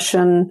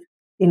expression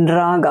in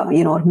raga,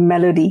 or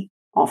melody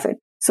of it.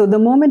 So the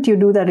moment you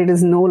do that, it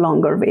is no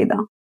longer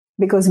Veda,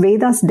 because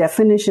Veda's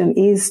definition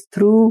is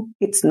through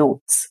its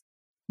notes.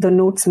 The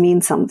notes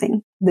mean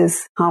something.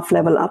 This half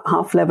level up,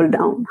 half level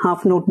down,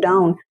 half note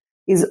down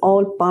is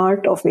all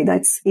part of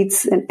Veda.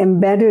 It's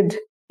embedded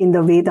in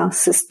the Veda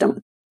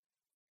system.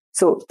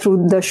 So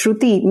through the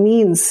Shruti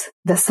means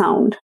the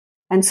sound.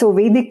 And so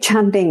Vedic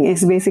chanting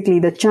is basically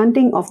the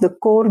chanting of the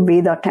core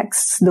Veda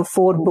texts, the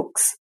 4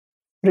 books,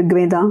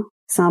 Rigveda,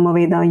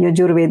 Samaveda,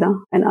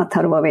 Yajurveda, and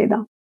Atharva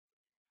Veda.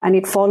 And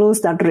it follows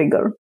that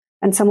rigor.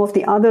 And some of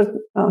the other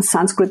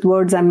Sanskrit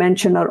words I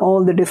mentioned are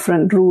all the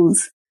different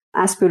rules.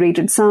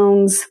 Aspirated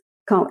sounds,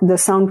 the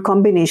sound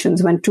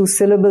combinations. When two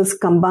syllables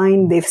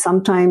combine, they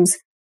sometimes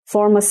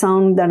form a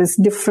sound that is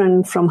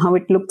different from how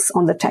it looks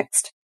on the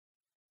text.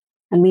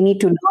 And we need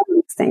to know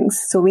these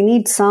things. So we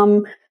need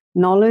some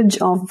knowledge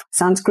of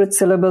Sanskrit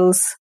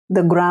syllables,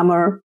 the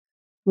grammar.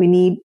 We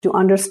need to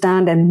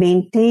understand and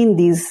maintain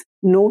these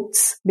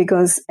notes,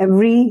 because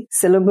every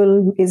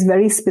syllable is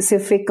very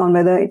specific on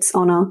whether it's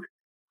on a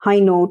high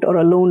note or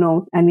a low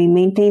note, and we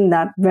maintain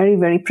that very,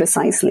 very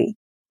precisely.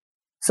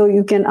 So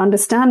you can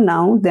understand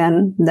now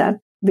then that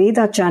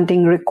Veda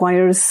chanting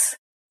requires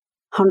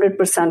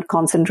 100%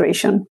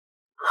 concentration,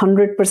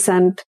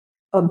 100%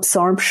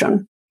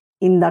 absorption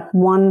in that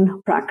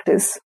one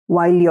practice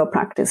while you're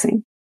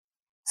practicing.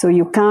 So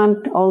you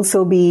can't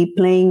also be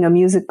playing a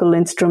musical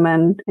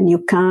instrument, and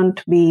you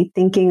can't be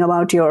thinking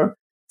about your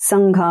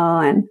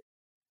Sangha, and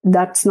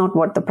that's not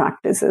what the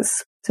practice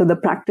is. So the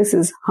practice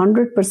is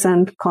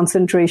 100%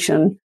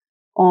 concentration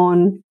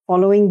on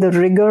following the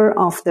rigor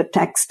of the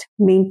text,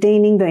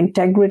 maintaining the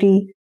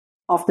integrity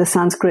of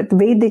the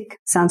Vedic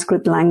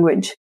Sanskrit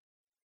language,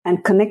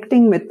 and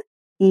connecting with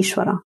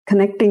Ishvara,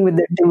 connecting with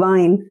the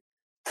divine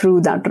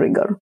through that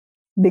rigor,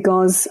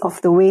 because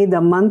of the way the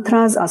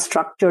mantras are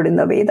structured in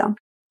the Veda.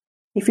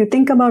 If you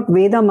think about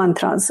Veda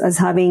mantras as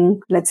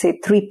having, let's say,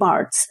 3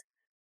 parts,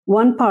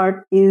 one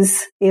part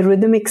is a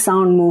rhythmic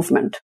sound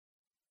movement.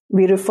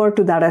 We refer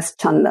to that as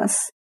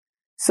chandas.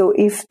 So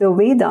if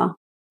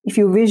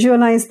you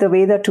visualize the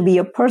Veda to be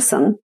a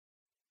person,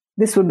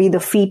 this would be the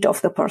feet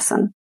of the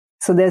person.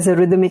 So there's a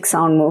rhythmic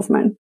sound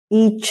movement.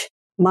 Each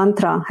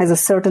mantra has a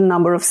certain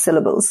number of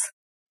syllables,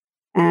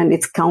 and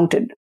it's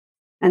counted.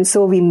 And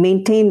so we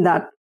maintain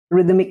that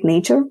rhythmic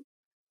nature.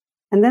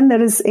 And then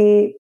there is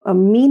a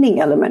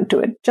meaning element to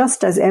it,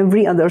 just as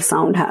every other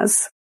sound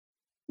has.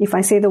 If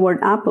I say the word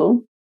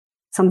apple,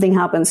 something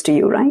happens to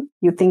you, right?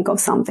 You think of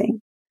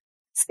something.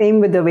 Same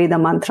with the Veda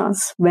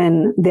mantras.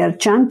 When they are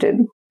chanted,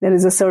 there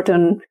is a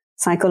certain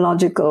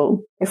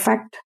psychological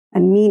effect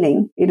and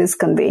meaning it is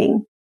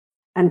conveying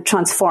and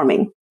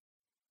transforming.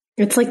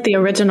 It's like the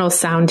original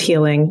sound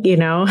healing, you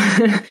know?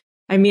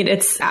 I mean,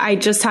 I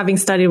just having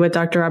studied with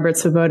Dr. Robert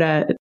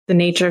Svoboda, the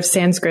nature of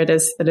Sanskrit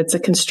is that it's a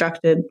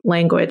constructed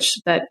language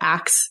that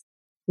acts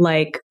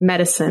like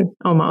medicine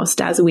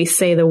almost. As we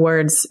say the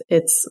words,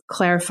 it's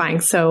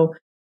clarifying. So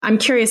I'm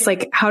curious,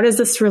 like, how does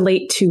this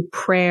relate to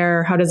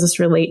prayer? How does this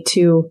relate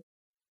to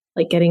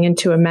like getting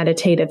into a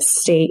meditative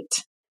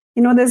state?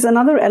 You know, there's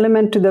another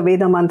element to the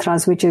Veda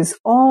mantras, which is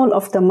all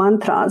of the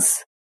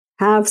mantras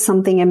have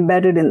something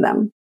embedded in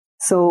them.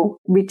 So,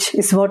 which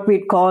is what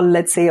we'd call,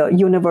 let's say, a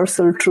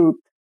universal truth.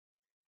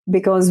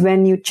 Because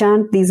when you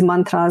chant these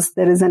mantras,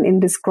 there is an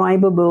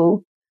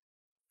indescribable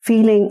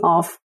feeling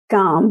of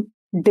calm,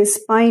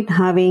 despite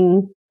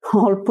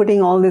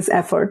putting all this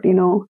effort, you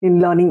know, in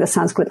learning the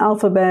Sanskrit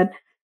alphabet,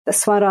 the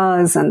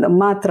swaras and the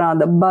matra,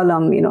 the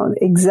balam, you know,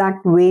 the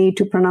exact way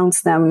to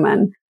pronounce them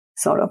and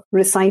sort of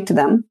recite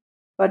them.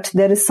 But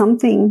there is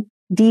something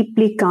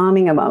deeply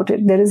calming about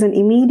it. There is an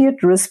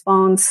immediate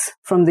response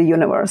from the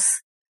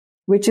universe,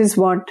 which is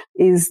what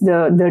is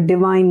the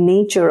divine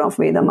nature of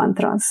Veda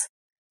mantras.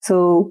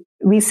 So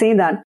we say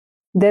that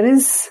there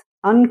is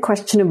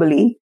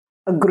unquestionably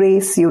a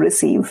grace you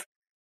receive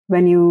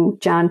when you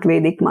chant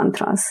Vedic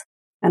mantras.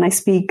 And I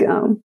speak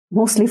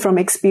mostly from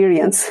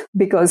experience,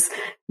 because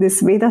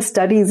this Veda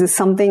studies is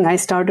something I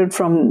started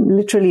from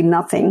literally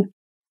nothing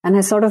and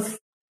has sort of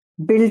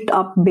built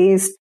up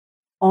based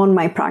on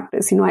my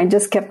practice. You know, I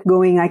just kept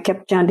going. I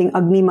kept chanting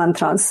Agni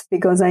mantras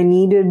because I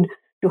needed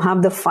to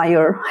have the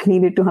fire. I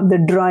needed to have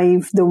the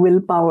drive, the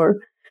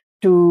willpower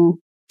to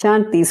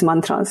chant these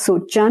mantras.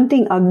 So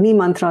chanting Agni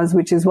mantras,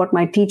 which is what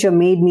my teacher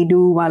made me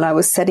do while I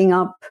was setting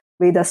up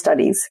Veda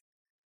studies.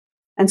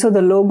 And so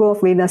the logo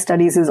of Veda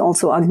studies is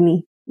also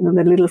Agni, you know,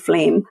 the little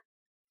flame.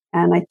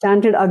 And I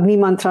chanted Agni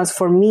mantras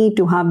for me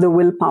to have the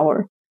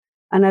willpower.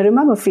 And I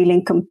remember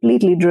feeling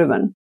completely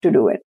driven to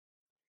do it.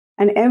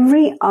 And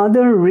every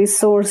other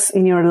resource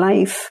in your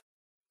life,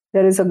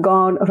 there is a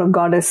god or a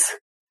goddess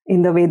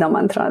in the Veda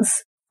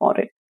mantras for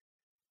it.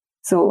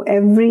 So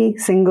every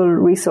single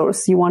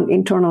resource, you want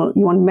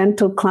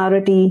mental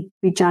clarity,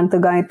 we chant the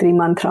Gayatri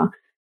mantra.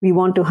 We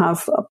want to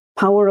have a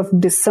power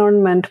of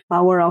discernment,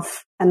 power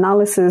of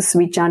analysis,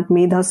 we chant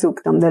Medha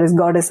Suktam. There is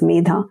goddess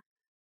Medha.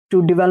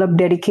 To develop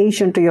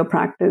dedication to your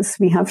practice,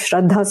 we have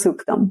Shraddha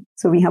Suktam.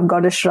 So we have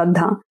goddess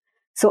Shraddha.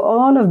 So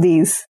all of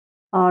these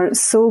are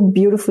so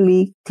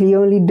beautifully,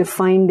 clearly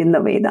defined in the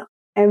Veda.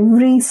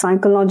 Every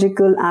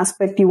psychological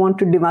aspect you want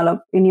to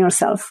develop in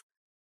yourself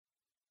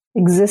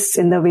exists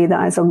in the Veda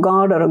as a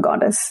god or a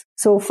goddess.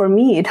 So for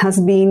me, it has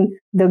been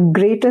the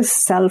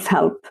greatest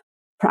self-help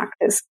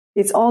practice.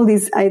 It's all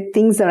these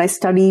things that I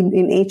studied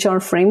in HR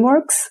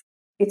frameworks.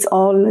 It's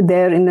all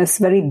there in this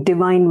very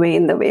divine way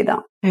in the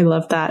Veda. I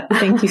love that.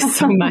 Thank you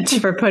so much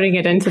for putting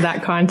it into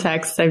that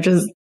context.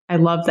 I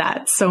love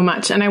that so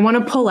much. And I want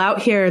to pull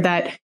out here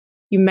that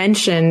you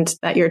mentioned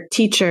that your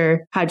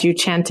teacher had you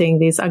chanting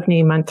these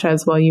Agni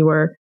mantras while you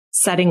were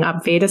setting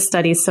up Veda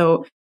studies.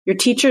 So your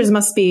teachers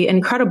must be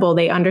incredible.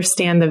 They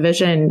understand the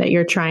vision that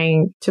you're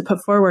trying to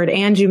put forward.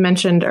 And you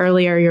mentioned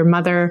earlier your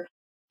mother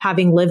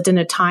having lived in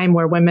a time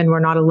where women were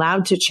not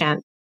allowed to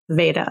chant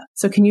Veda.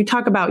 So can you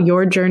talk about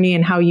your journey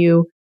and how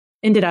you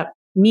ended up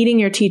meeting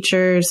your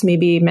teachers,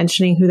 maybe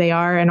mentioning who they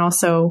are, and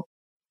also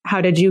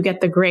how did you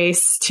get the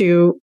grace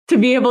to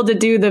be able to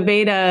do the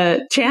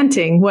Veda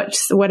chanting? What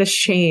has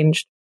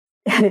changed?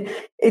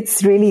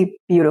 It's really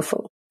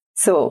beautiful.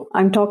 So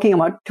I'm talking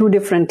about two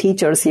different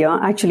teachers here.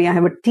 Actually, I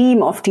have a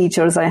team of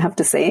teachers, I have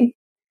to say.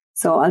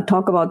 So I'll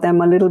talk about them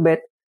a little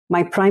bit.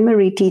 My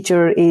primary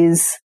teacher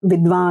is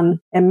Vidwan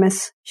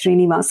M.S.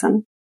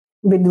 Srinivasan.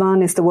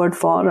 Vidwan is the word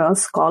for a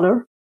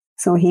scholar.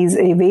 So he's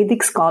a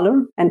Vedic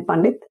scholar and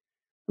Pandit,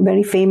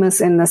 very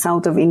famous in the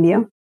south of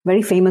India,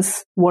 very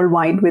famous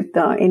worldwide with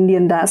the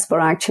Indian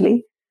diaspora,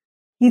 actually.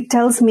 He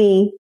tells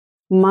me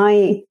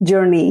my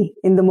journey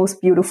in the most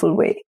beautiful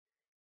way.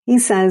 He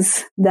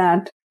says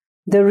that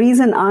the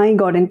reason I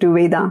got into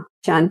Veda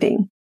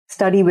chanting,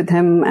 study with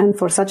him and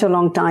for such a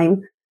long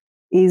time,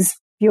 is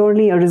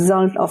purely a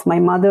result of my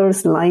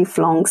mother's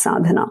lifelong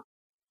sadhana.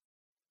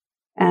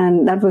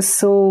 And that was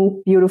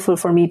so beautiful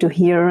for me to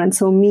hear and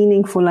so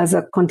meaningful as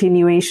a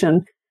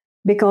continuation,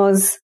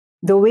 because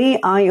the way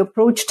I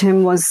approached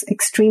him was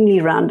extremely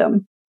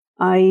random.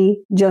 I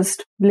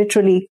just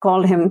literally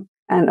called him,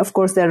 and of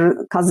course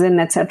their cousin,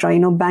 etc.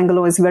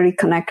 Bangalore is very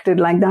connected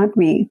like that.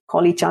 We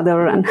call each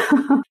other, and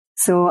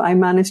so I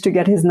managed to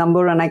get his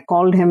number and I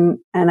called him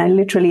and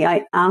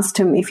I asked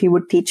him if he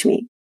would teach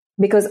me,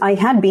 because I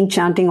had been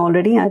chanting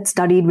already. I'd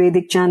studied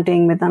Vedic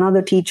chanting with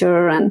another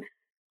teacher, and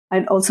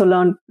I'd also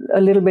learned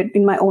a little bit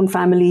in my own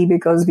family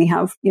because we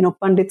have,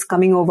 Pandits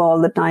coming over all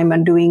the time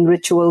and doing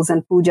rituals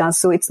and pujas.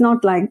 So it's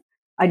not like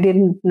I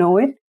didn't know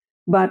it,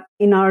 but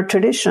in our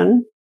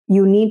tradition,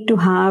 you need to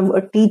have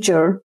a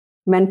teacher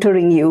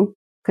mentoring you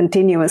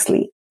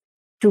continuously.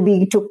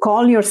 To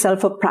call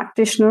yourself a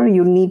practitioner,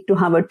 you need to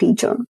have a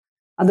teacher.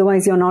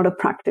 Otherwise, you're not a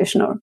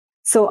practitioner.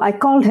 So I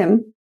called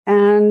him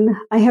and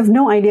I have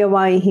no idea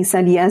why he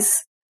said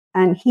yes.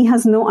 And he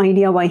has no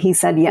idea why he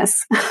said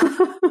yes.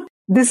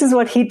 This is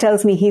what he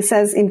tells me. He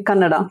says in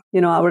Kannada,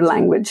 our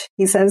language,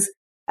 he says,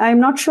 I'm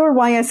not sure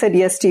why I said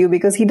yes to you,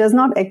 because he does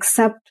not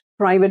accept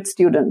private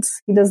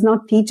students. He does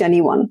not teach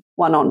anyone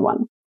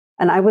one-on-one.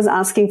 And I was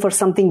asking for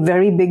something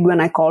very big when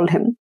I called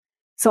him.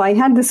 So I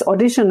had this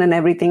audition and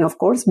everything, of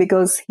course,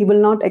 because he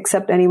will not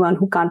accept anyone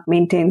who can't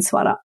maintain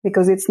swara,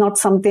 because it's not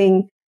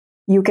something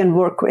you can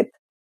work with.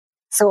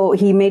 So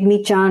he made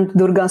me chant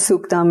Durga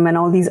Suktam and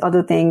all these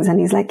other things. And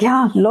he's like,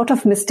 yeah, lot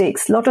of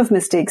mistakes.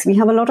 We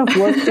have a lot of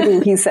work to do,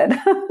 he said.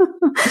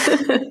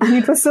 And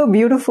it was so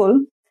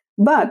beautiful.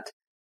 But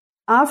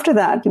after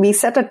that, we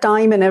set a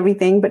time and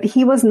everything, but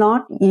he was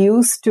not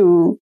used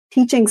to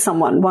teaching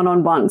someone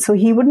one-on-one. So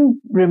he wouldn't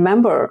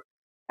remember.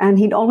 And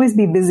he'd always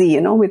be busy,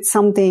 with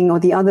something or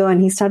the other.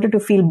 And he started to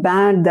feel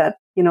bad that,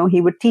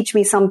 he would teach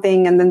me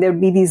something and then there'd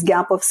be these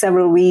gap of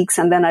several weeks.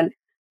 And then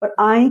but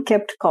I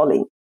kept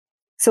calling.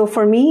 So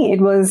for me,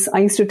 I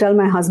used to tell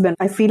my husband,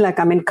 I feel like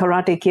I'm in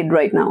Karate Kid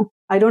right now.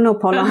 I don't know,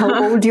 Paula,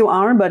 how old you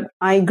are, but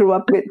I grew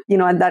up with,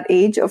 at that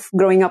age of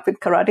growing up with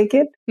Karate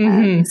Kid.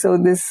 Mm-hmm. And so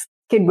this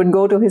kid would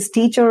go to his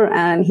teacher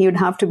and he would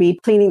have to be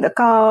cleaning the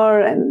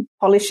car and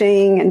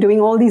polishing and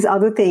doing all these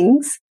other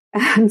things.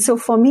 And so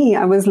for me,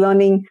 I was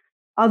learning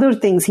other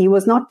things. He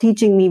was not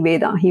teaching me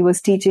Veda. He was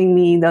teaching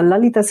me the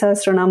Lalita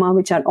Sahasranama,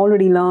 which I'd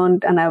already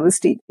learned. And I was,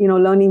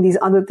 learning these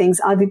other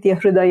things, Aditya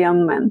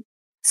Hridayam. And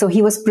so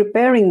he was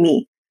preparing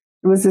me.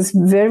 It was this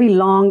very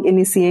long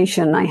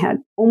initiation. I had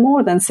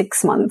more than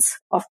 6 months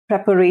of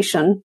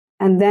preparation.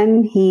 And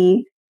then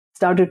he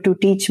started to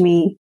teach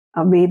me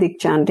Vedic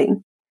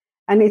chanting.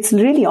 And it's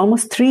really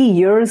almost 3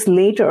 years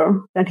later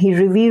that he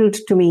revealed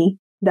to me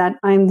that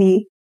I'm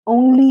the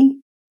only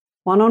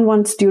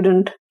one-on-one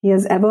student he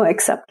has ever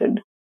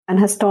accepted and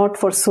has taught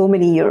for so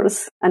many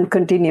years and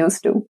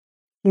continues to.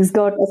 He's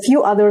got a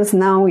few others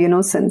now,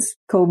 since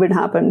COVID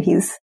happened,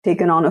 he's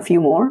taken on a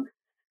few more.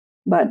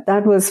 But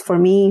that was for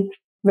me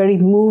very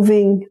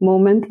moving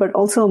moment, but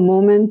also a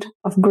moment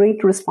of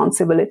great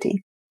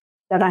responsibility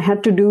that I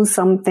had to do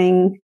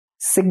something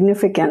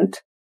significant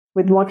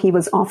with what he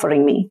was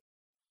offering me.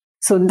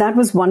 So that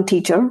was one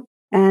teacher.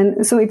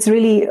 And so it's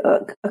really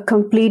a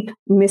complete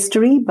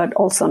mystery, but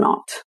also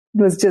not.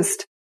 It was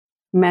just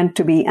meant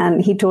to be.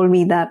 And he told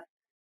me that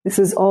this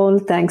is all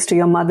thanks to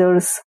your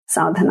mother's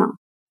sadhana.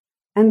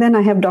 And then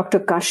I have Dr.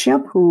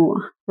 Kashyap,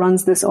 who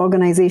runs this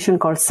organization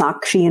called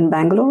Sakshi in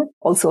Bangalore,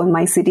 also in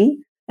my city.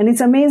 And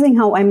it's amazing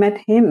how I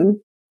met him,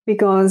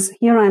 because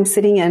here I'm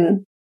sitting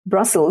in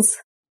Brussels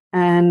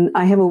and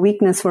I have a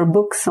weakness for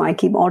books. So I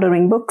keep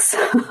ordering books.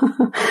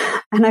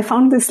 And I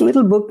found this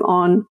little book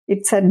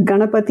it said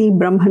Ganapati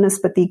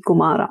Brahmanaspati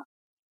Kumara.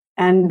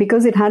 And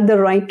because it had the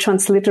right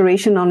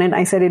transliteration on it,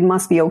 I said it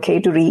must be okay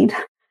to read.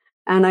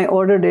 And I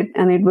ordered it,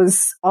 and it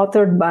was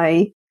authored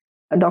by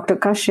Dr.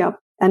 Kashyap.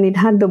 And it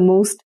had the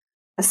most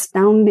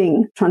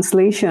astounding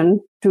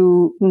translation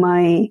to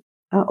my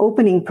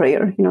opening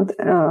prayer.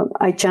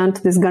 I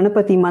chant this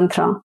Ganapati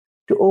mantra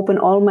to open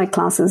all my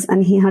classes.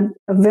 And he had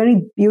a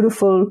very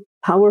beautiful,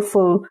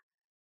 powerful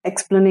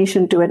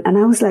explanation to it. And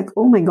I was like,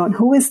 oh my God,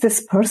 who is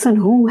this person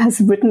who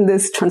has written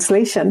this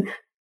translation?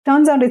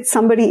 Turns out it's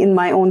somebody in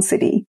my own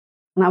city.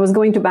 And I was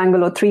going to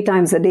Bangalore 3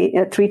 times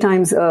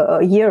a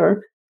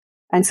year.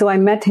 And so I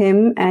met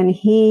him, and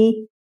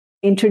he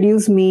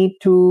introduced me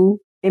to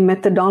a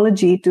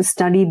methodology to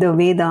study the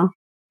Veda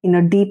in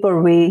a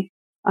deeper way,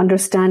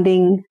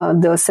 understanding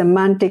the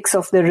semantics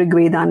of the Rig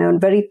Veda in a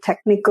very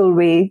technical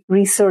way,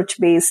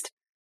 research-based,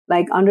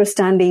 like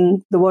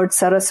understanding the word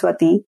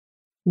Saraswati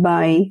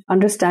by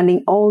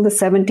understanding all the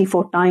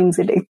 74 times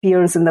it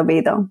appears in the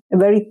Veda, a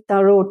very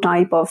thorough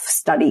type of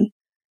study.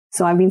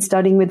 So I've been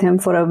studying with him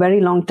for a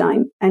very long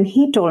time. And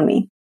he told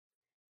me,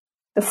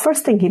 the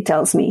first thing he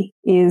tells me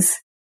is,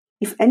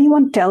 if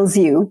anyone tells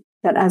you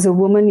that as a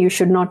woman you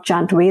should not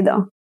chant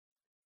Veda,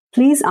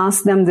 please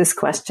ask them this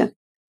question.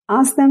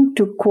 Ask them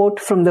to quote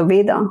from the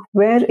Veda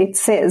where it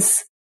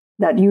says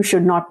that you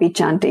should not be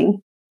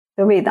chanting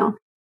the Veda.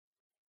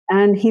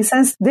 And he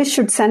says this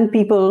should send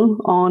people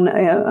on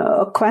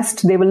a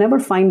quest they will never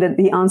find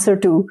the answer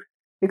to,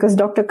 because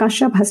Dr.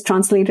 Kashyap has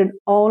translated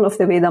all of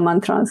the Veda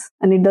mantras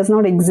and it does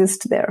not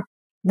exist there,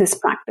 this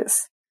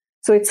practice.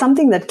 So it's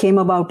something that came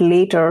about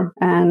later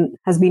and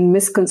has been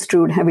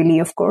misconstrued heavily,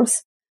 of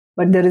course,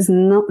 but there is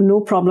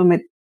no problem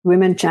with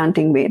women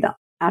chanting Veda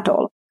at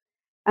all.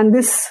 And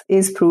this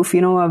is proof,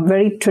 a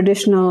very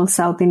traditional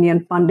South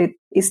Indian Pandit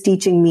is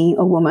teaching me,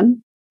 a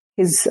woman.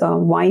 His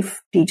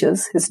wife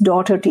teaches, his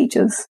daughter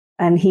teaches,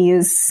 and he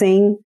is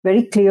saying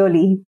very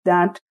clearly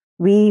that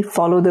we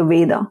follow the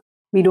Veda.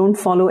 We don't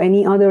follow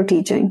any other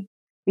teaching.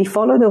 We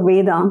follow the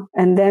Veda,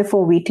 and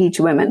therefore we teach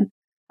women.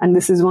 And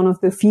this is one of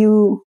the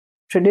few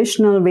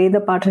traditional Veda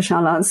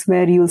Pathashalas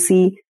where you'll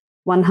see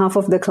one half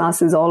of the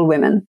class is all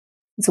women.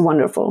 It's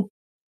wonderful.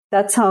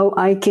 That's how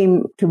I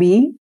came to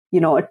be,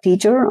 a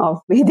teacher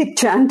of Vedic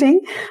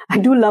chanting. I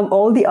do love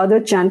all the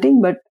other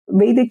chanting, but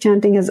Vedic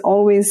chanting has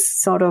always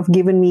sort of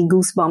given me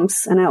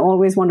goosebumps, and I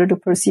always wanted to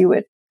pursue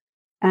it.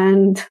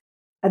 And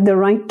at the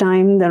right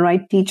time, the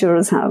right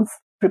teachers have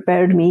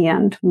prepared me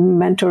and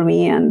mentor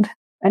me and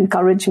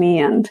encourage me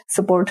and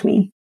support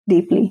me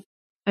deeply.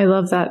 I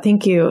love that.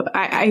 Thank you.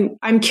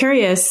 I'm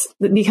curious,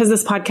 because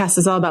this podcast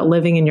is all about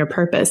living in your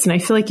purpose. And I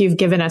feel like you've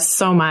given us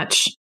so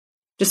much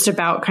just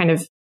about kind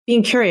of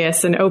being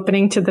curious and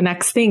opening to the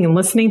next thing and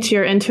listening to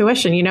your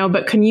intuition,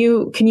 but can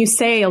you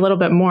say a little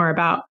bit more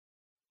about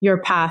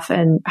your path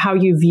and how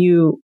you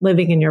view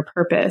living in your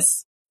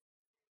purpose?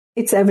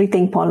 It's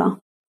everything, Paula.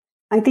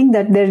 I think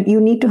that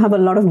you need to have a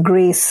lot of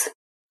grace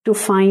to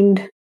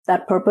find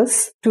that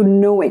purpose, to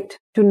know it,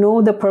 to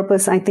know the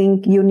purpose. I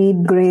think you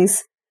need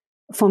grace.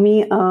 For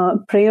me,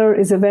 prayer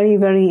is a very,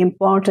 very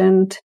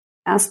important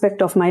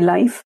aspect of my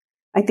life.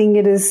 I think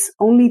it is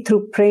only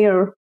through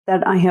prayer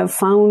that I have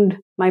found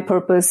my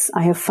purpose.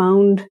 I have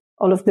found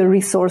all of the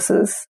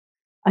resources.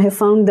 I have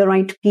found the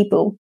right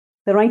people.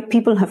 The right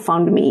people have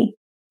found me.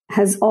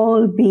 Has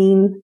all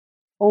been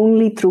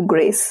only through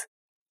grace.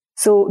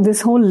 So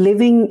this whole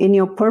living in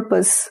your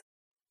purpose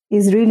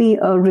is really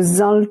a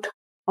result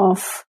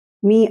of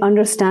me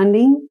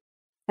understanding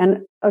and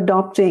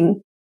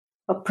adopting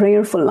a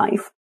prayerful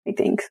life, I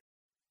think.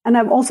 And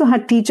I've also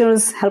had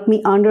teachers help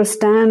me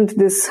understand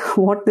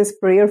what this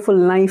prayerful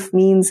life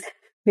means,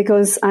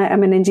 because I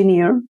am an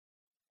engineer,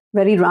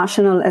 very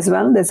rational as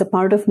well. There's a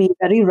part of me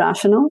very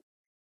rational.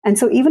 And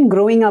so even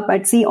growing up,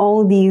 I'd see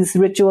all these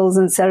rituals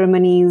and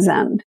ceremonies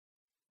and,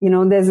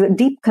 there's a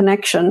deep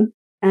connection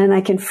and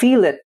I can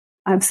feel it.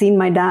 I've seen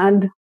my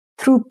dad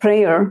through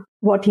prayer.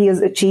 What he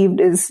has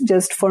achieved is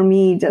just, for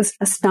me, just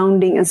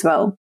astounding as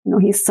well.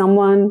 He's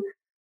someone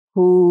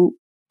who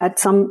at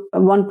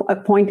a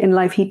point in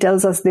life, he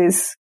tells us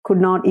this,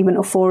 could not even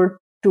afford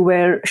to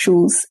wear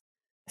shoes.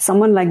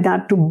 Someone like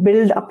that, to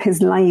build up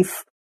his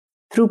life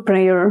through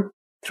prayer,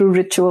 through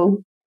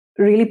ritual,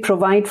 really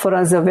provide for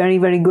us a very,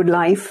 very good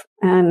life.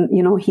 And,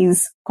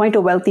 he's quite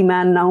a wealthy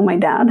man now, my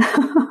dad.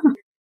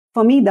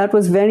 For me, that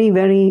was very,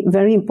 very,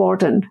 very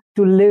important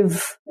to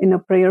live in a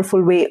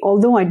prayerful way,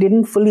 although I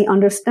didn't fully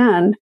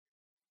understand,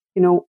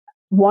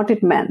 what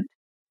it meant.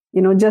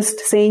 Just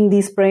saying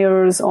these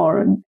prayers,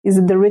 or is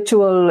it the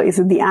ritual? Is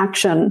it the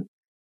action?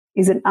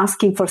 Is it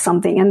asking for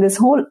something? And this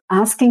whole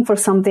asking for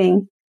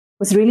something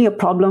was really a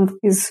problem,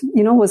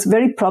 was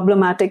very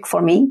problematic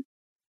for me,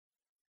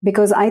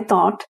 because I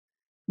thought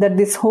that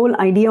this whole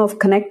idea of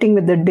connecting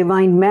with the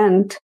divine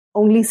meant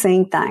only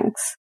saying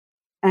thanks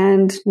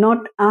and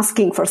not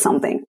asking for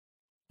something.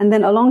 And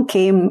then along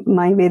came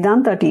my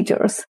Vedanta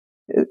teachers,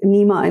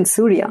 Nima and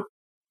Surya.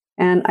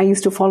 And I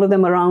used to follow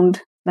them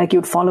around like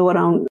you'd follow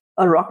around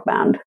a rock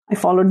band. I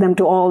followed them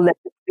to all the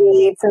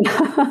retreats, and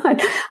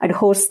I'd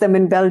host them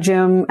in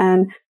Belgium.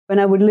 And when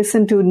I would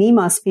listen to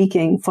Nima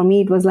speaking, for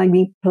me, it was like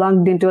being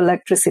plugged into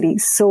electricity,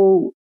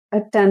 so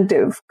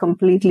attentive,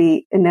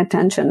 completely in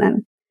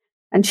attention.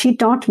 And she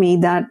taught me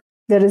that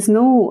there is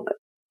no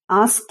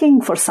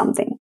asking for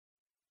something,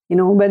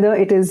 whether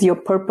it is your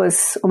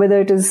purpose or whether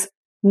it is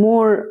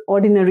more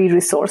ordinary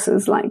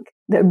resources like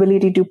the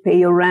ability to pay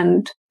your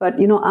rent. But,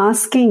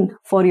 asking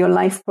for your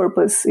life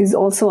purpose is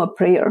also a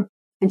prayer.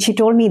 And she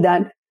told me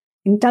that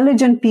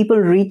intelligent people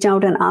reach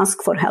out and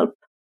ask for help.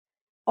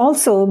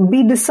 Also,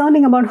 be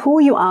discerning about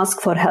who you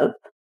ask for help.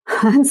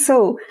 And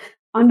so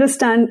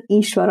understand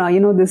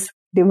Ishvara, this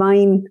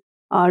divine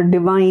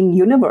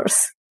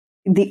universe,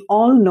 the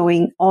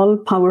all-knowing,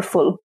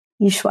 all-powerful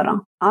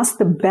Ishvara. Ask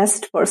the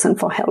best person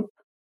for help.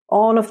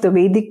 All of the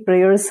Vedic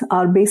prayers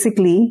are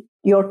basically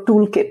your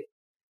toolkit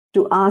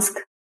to ask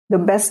the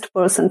best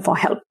person for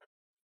help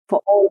for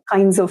all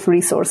kinds of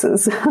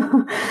resources.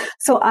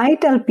 So I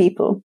tell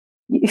people,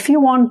 if you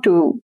want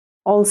to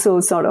also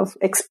sort of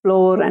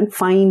explore and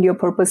find your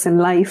purpose in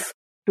life,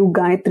 do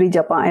Gayatri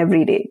Japa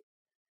every day,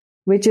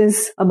 which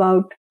is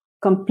about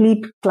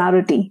complete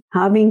clarity,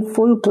 having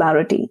full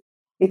clarity.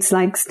 It's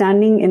like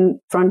standing in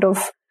front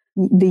of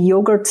the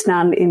yogurt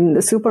stand in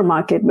the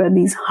supermarket where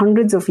these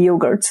hundreds of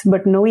yogurts,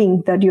 but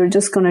knowing that you're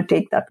just going to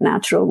take that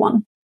natural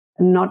one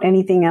and not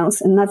anything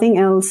else, and nothing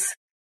else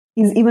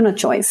is even a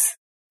choice.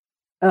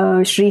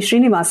 Sri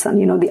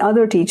Srinivasan, the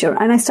other teacher,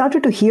 and I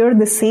started to hear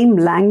the same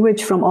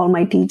language from all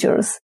my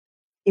teachers.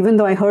 Even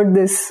though I heard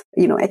this,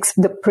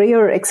 the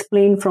prayer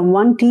explained from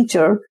one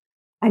teacher,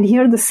 I'd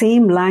hear the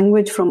same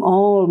language from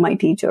all my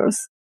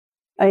teachers.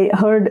 I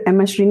heard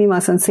M.S.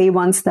 Srinivasan say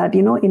once that,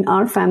 in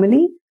our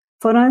family,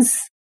 for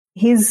us,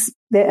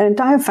 their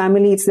entire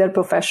family, it's their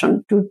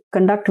profession to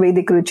conduct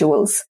Vedic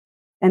rituals.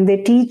 And they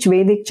teach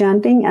Vedic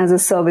chanting as a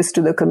service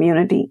to the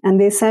community.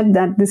 And they said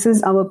that this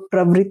is our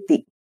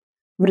pravritti.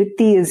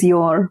 Vritti is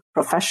your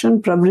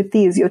profession.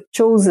 Pravritti is your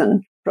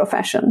chosen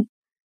profession.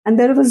 And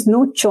there was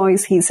no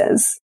choice, he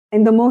says,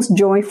 in the most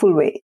joyful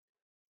way.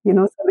 So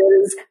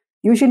there is,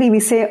 usually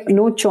we say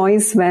no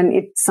choice when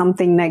it's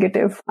something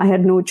negative. I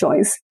had no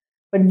choice.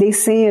 But they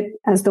say it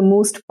as the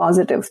most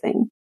positive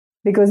thing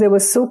because they were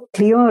so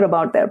clear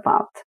about their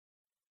path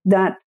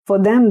that for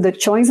them, the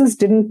choices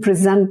didn't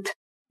present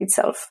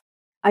itself.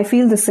 I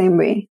feel the same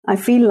way. I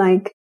feel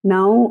like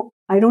now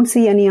I don't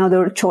see any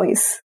other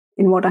choice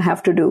in what I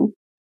have to do.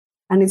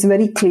 And it's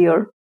very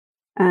clear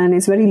and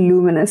it's very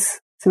luminous.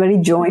 It's very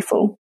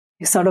joyful.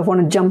 You sort of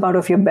want to jump out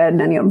of your bed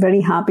and you're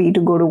very happy to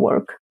go to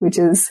work, which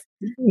is...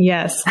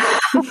 Yes.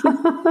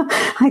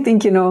 I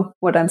think you know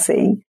what I'm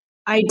saying.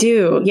 I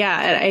do.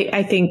 Yeah.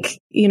 I think,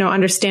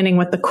 understanding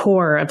what the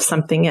core of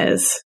something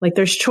is. Like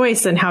there's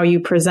choice in how you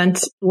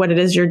present what it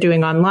is you're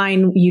doing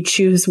online. You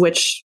choose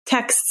which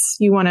texts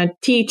you want to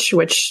teach,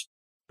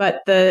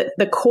 but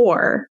the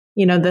core,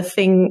 the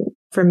thing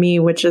for me,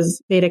 which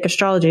is Vedic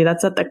astrology,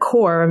 that's at the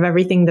core of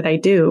everything that I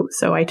do.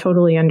 So I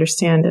totally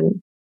understand,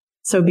 and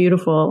so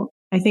beautiful.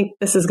 I think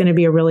this is going to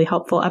be a really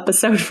helpful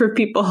episode for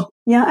people.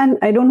 Yeah. And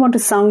I don't want to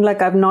sound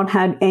like I've not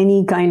had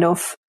any kind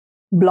of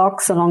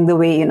blocks along the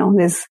way.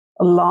 There's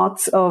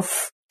lots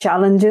of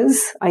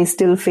challenges I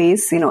still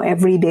face,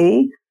 every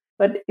day,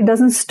 but it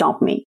doesn't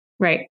stop me.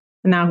 Right.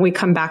 Now we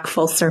come back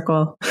full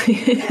circle.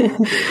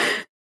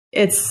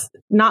 It's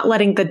not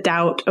letting the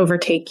doubt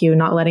overtake you,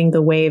 not letting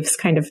the waves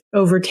kind of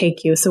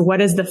overtake you. So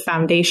what is the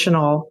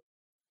foundational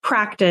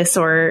practice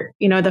or,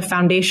 the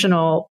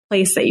foundational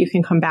place that you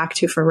can come back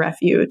to for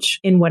refuge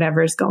in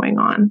whatever's going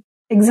on?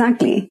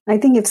 Exactly. I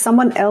think if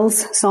someone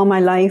else saw my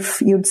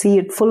life, you'd see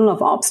it full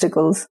of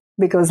obstacles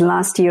because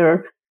last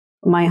year,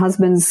 my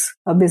husband's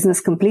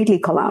business completely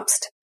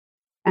collapsed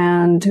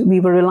and we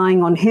were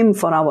relying on him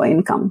for our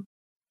income,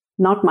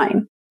 not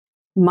mine.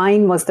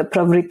 Mine was the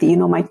pravritti,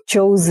 my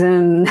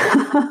chosen.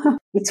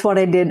 It's what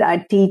I did.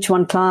 I'd teach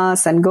one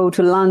class and go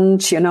to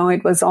lunch.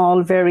 It was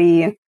all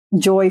very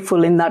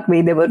joyful in that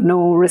way. There were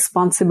no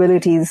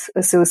responsibilities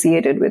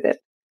associated with it.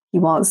 He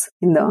is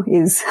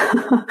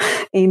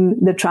in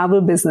the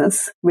travel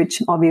business,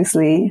 which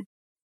obviously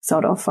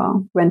sort of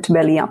went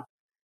belly up.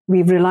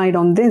 We've relied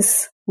on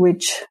this,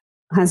 which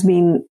has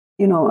been,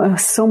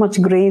 so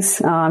much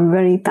grace. I'm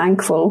very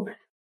thankful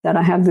that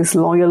I have this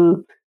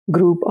loyal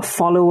group of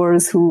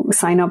followers who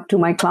sign up to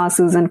my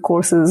classes and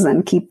courses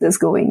and keep this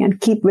going and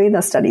keep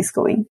Veda studies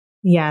going.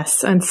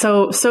 Yes. And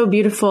so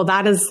beautiful.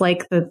 That is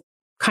like the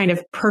kind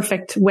of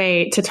perfect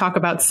way to talk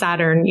about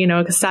Saturn,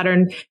 because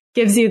Saturn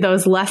gives you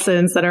those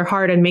lessons that are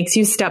hard and makes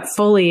you step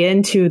fully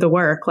into the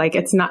work. Like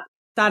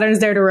Saturn's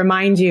there to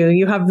remind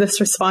you have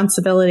this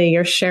responsibility.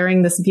 You're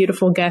sharing this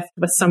beautiful gift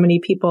with so many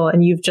people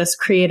and you've just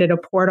created a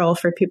portal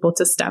for people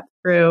to step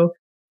through.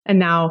 And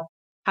now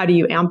how do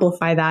you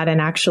amplify that and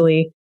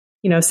actually,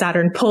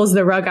 Saturn pulls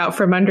the rug out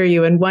from under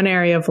you in one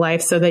area of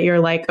life so that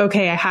you're like,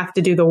 okay, I have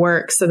to do the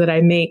work so that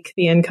I make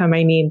the income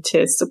I need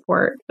to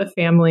support the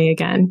family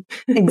again.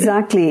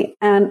 Exactly.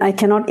 And I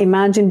cannot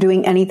imagine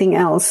doing anything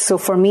else. So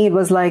for me, it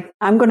was like,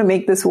 I'm going to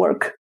make this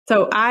work.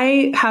 So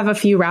I have a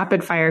few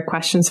rapid fire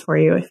questions for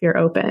you if you're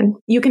open.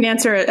 You can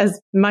answer as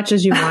much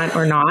as you want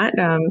or not.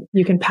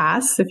 You can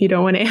pass. If you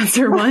don't want to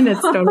answer one,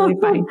 it's totally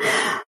fine.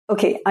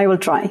 Okay, I will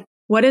try.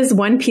 What is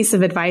one piece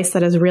of advice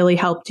that has really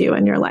helped you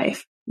in your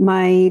life?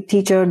 My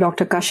teacher,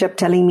 Dr. Kashyap,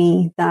 telling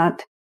me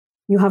that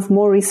you have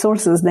more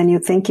resources than you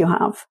think you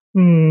have.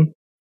 And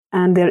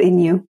they're in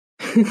you.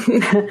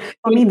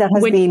 For me,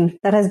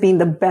 that has been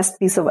the best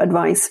piece of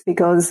advice,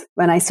 because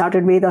when I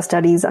started Veda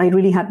studies, I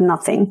really had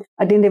nothing.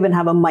 I didn't even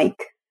have a mic.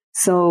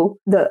 So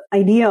the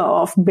idea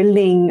of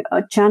building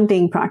a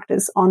chanting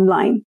practice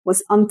online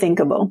was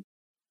unthinkable.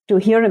 To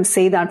hear him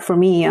say that, for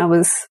me,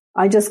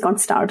 I just got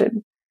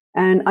started,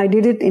 and I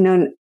did it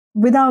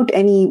without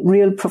any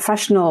real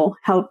professional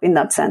help in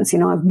that sense.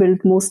 I've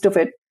built most of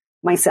it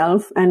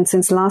myself. And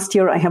since last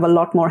year, I have a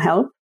lot more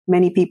help,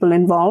 many people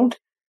involved.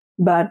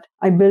 But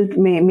I built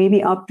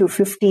maybe up to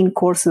 15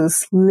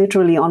 courses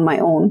literally on my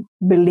own,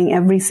 building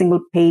every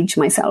single page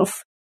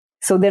myself.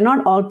 So they're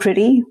not all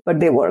pretty, but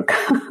they work.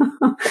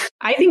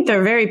 I think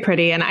they're very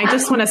pretty. And I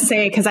just want to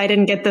say, because I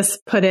didn't get this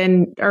put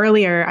in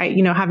earlier,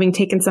 having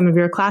taken some of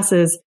your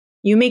classes,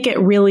 you make it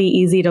really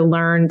easy to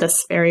learn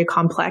this very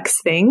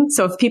complex thing.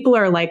 So if people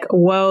are like,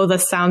 whoa,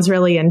 this sounds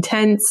really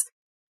intense,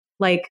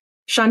 like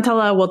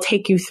Shantala will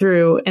take you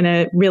through in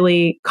a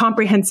really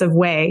comprehensive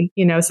way,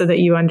 so that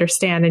you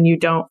understand and you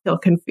don't feel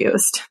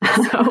confused.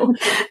 So,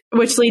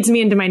 which leads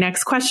me into my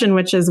next question,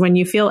 which is, when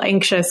you feel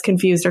anxious,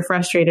 confused, or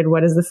frustrated,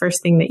 what is the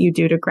first thing that you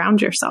do to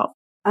ground yourself?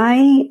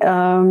 I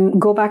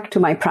go back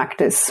to my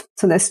practice.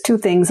 So there's two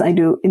things I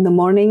do. In the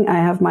morning, I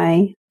have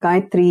my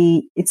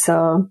Gayatri. It's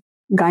a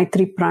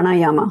Gayatri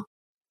pranayama.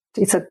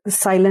 It's a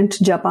silent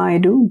japa I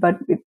do, but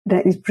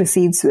it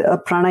precedes a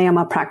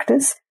pranayama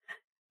practice.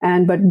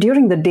 But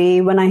during the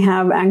day, when I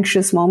have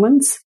anxious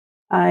moments,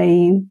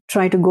 I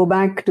try to go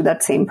back to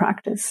that same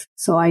practice.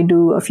 So I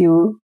do a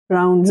few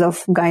rounds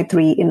of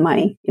Gayatri in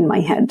my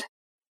head.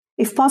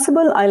 If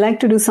possible, I like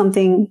to do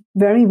something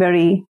very,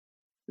 very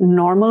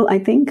normal, I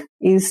think,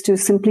 is to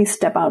simply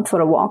step out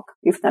for a walk,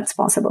 if that's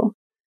possible.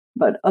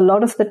 But a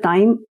lot of the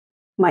time,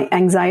 my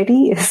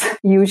anxiety is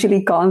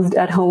usually caused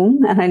at home,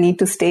 and I need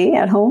to stay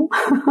at home,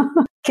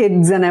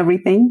 kids and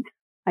everything.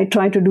 I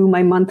try to do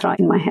my mantra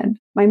in my head.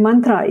 My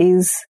mantra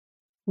is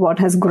what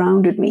has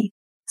grounded me.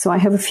 So I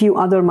have a few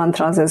other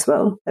mantras as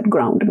well that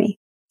ground me.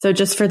 So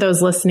just for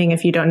those listening,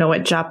 if you don't know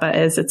what japa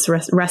is, it's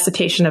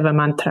recitation of a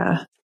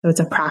mantra. So it's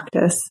a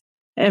practice.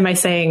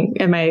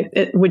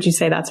 Would you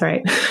say that's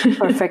right?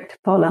 Perfect,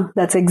 Paula.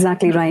 That's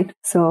exactly right.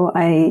 So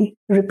I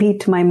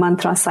repeat my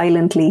mantra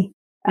silently,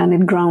 and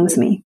it grounds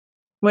me.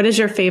 What is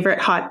your favorite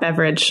hot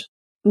beverage?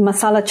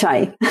 Masala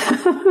chai.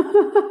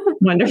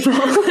 Wonderful.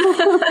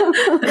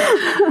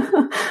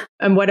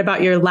 And what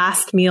about your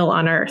last meal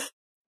on earth?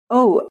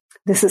 Oh,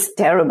 this is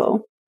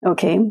terrible.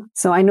 Okay.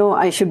 So I know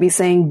I should be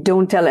saying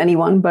don't tell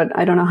anyone, but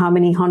I don't know how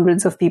many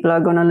hundreds of people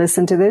are going to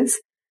listen to this.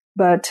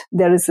 But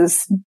there is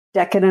this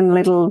decadent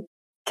little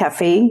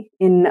cafe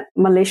in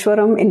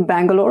Malleshwaram in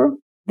Bangalore.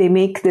 They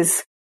make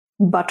this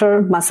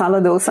butter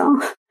masala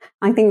dosa.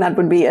 I think that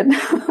would be it.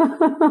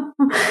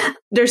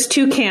 There's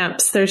two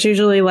camps. There's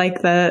usually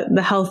like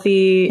the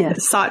healthy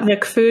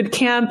sattvic food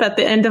camp at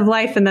the end of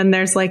life. And then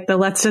there's like the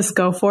let's just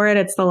go for it.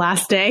 It's the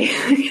last day.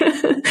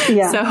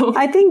 Yeah. So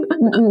I think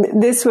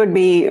this would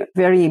be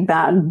very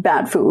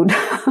bad food.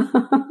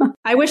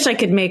 I wish I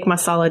could make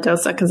masala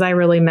dosa because I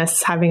really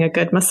miss having a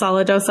good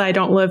masala dosa. I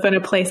don't live in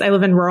I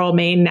live in rural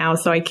Maine now,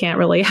 so I can't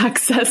really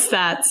access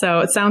that. So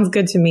it sounds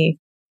good to me.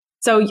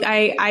 So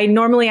I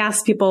normally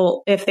ask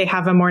people if they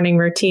have a morning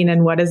routine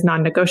and what is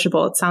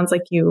non-negotiable. It sounds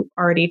like you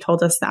already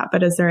told us that,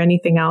 but is there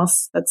anything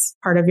else that's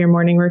part of your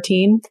morning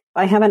routine?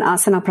 I have an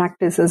asana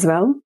practice as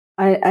well.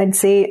 I'd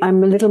say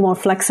I'm a little more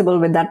flexible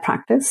with that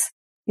practice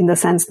in the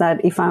sense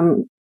that if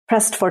I'm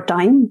pressed for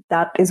time,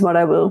 that is what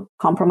I will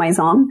compromise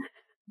on.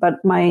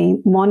 But my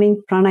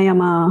morning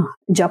pranayama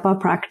japa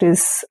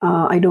practice,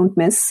 I don't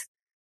miss.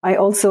 I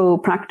also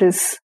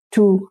practice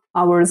 2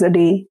 hours a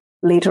day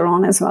later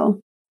on as well.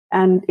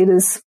 And it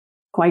is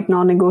quite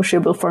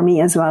non-negotiable for me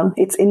as well.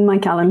 It's in my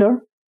calendar.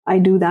 I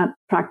do that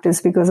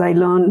practice because I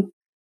learn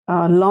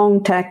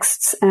long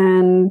texts,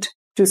 and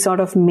to sort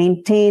of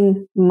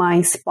maintain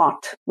my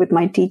spot with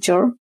my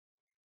teacher,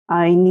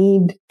 I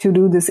need to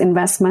do this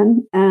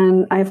investment,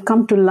 and I've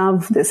come to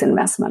love this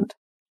investment.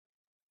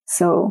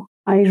 So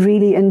I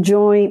really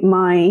enjoy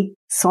my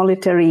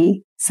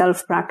solitary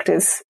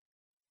self-practice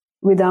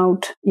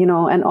without,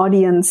 an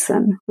audience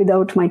and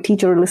without my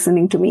teacher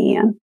listening to me.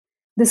 And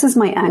this is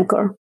my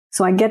anchor.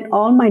 So I get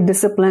all my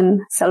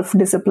discipline,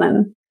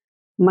 self-discipline,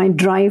 my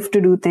drive to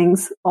do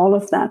things, all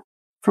of that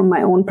from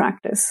my own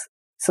practice.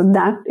 So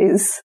that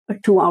is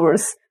 2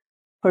 hours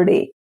per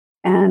day.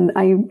 And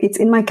it's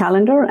in my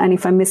calendar. And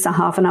if I miss a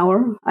half an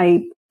hour,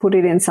 I put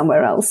it in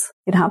somewhere else.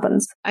 It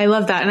happens. I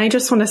love that. And I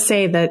just want to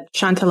say that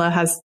Shantala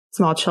has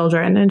small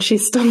children and she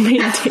still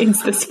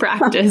maintains this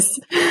practice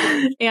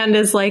and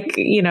is like,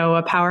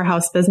 a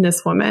powerhouse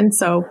businesswoman.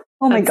 So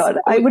oh my God,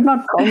 I would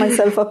not call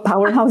myself a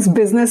powerhouse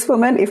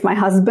businesswoman. If my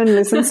husband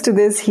listens to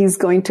this, he's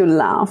going to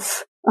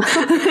laugh.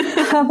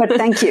 But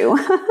thank you.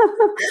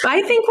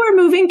 I think we're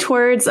moving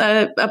towards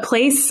a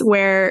place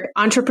where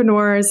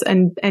entrepreneurs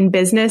and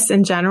business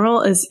in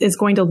general is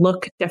going to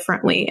look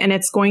differently. And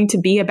it's going to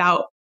be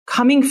about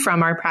coming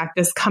from our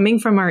practice, coming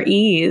from our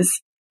ease,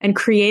 and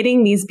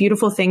creating these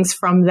beautiful things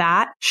from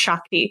that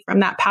Shakti, from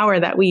that power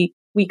that we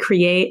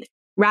create,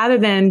 rather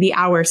than the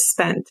hours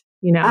spent.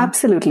 you know?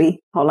 Absolutely,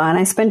 Paula. And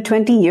I spent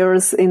 20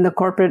 years in the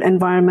corporate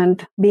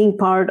environment, being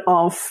part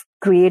of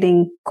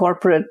creating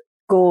corporate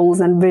goals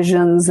and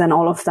visions and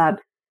all of that.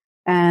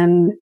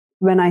 And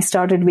when I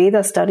started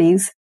Veda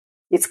studies,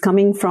 it's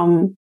coming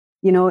from,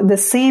 the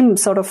same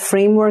sort of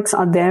frameworks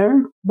are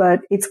there,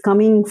 but it's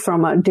coming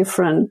from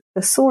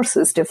the source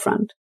is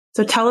different.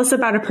 So tell us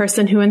about a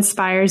person who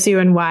inspires you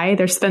and why.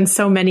 There's been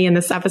so many in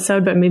this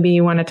episode, but maybe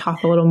you want to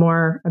talk a little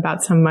more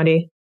about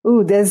somebody.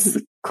 Ooh, there's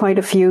quite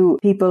a few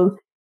people.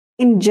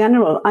 In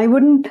general, I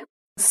wouldn't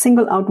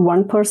single out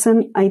one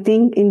person. I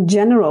think in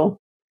general,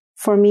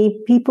 for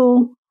me,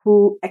 people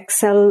who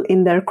excel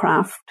in their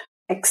craft,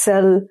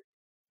 excel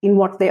in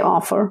what they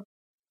offer.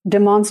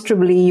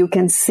 Demonstrably, you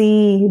can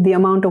see the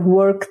amount of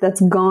work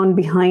that's gone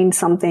behind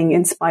something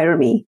inspire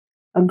me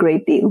a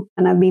great deal.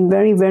 And I've been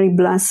very, very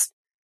blessed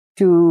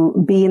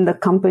to be in the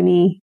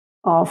company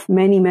of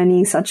many,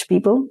 many such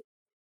people,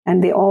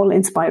 and they all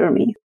inspire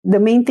me. The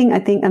main thing I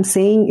think I'm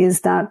saying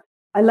is that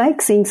I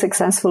like seeing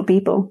successful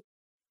people,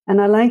 and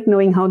I like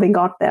knowing how they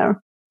got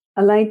there.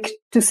 I like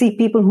to see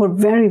people who are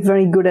very,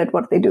 very good at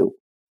what they do.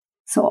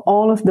 So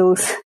all of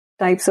those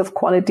types of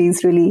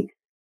qualities really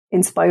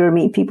inspire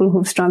me, people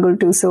who've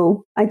struggled too.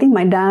 So I think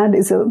my dad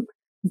is a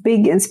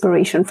big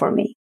inspiration for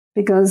me,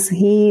 because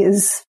he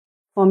is,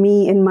 for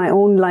me in my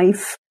own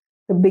life,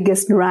 the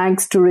biggest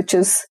rags to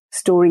riches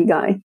story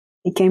guy.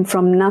 He came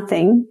from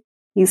nothing.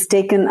 He's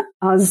taken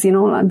us,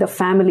 the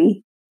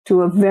family,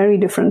 to a very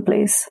different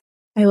place.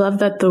 I love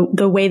that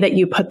the way that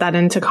you put that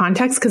into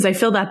context, because I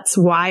feel that's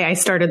why I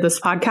started this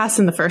podcast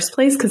in the first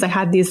place, because I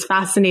had these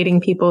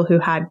fascinating people who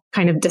had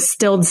kind of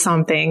distilled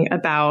something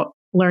about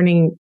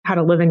learning how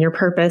to live in your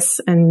purpose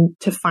and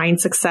to find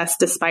success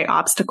despite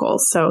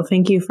obstacles. So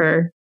thank you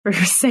for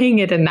saying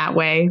it in that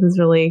way. It was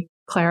really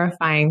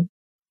clarifying.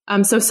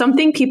 So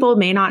something people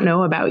may not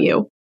know about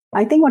you.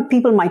 I think what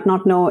people might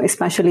not know,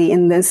 especially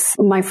in this,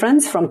 my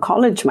friends from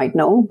college might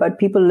know, but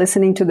people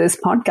listening to this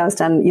podcast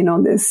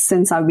and, this,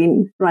 since I've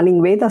been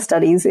running Veda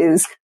studies,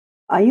 is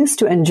I used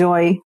to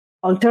enjoy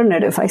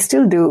alternative. I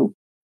still do.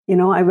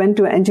 I went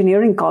to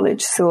engineering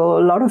college, so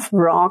a lot of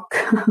rock,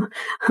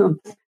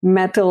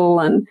 metal,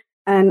 and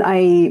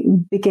I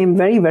became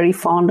very, very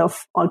fond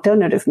of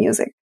alternative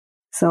music.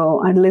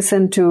 So I'd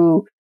listen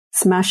to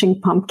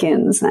Smashing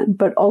Pumpkins,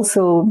 but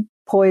also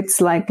poets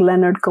like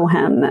Leonard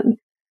Cohen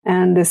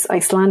and this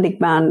Icelandic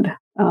band,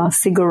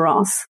 Sigur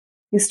Rós.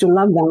 Used to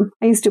love them.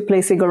 I used to play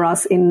Sigur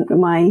Rós in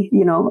my,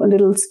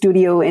 little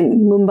studio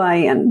in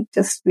Mumbai and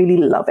just really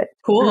love it.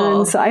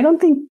 Cool. And so I don't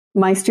think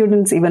my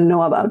students even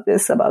know about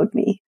this about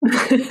me.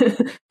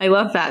 I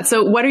love that.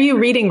 So what are you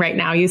reading right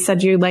now? You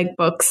said you like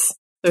books.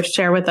 So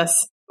share with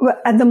us. Well,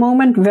 at the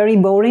moment, very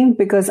boring,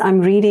 because I'm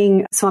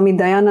reading Swami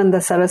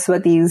Dayananda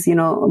Saraswati's,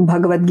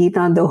 Bhagavad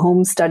Gita, the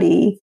home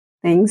study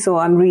thing. So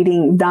I'm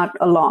reading that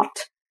a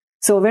lot.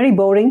 So very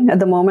boring at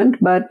the moment.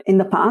 But in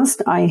the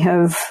past, I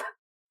have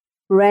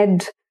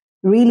read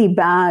really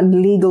bad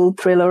legal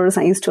thrillers.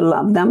 I used to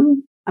love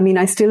them. I mean,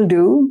 I still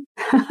do.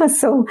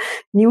 So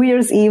New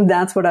Year's Eve,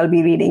 that's what I'll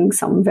be reading.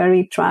 Some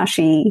very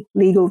trashy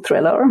legal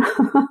thriller.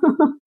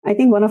 I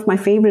think one of my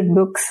favorite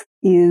books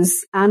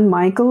is Anne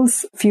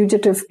Michael's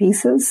Fugitive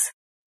Pieces.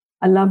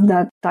 I love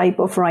that type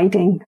of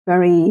writing,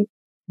 very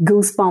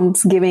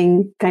goosebumps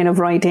giving kind of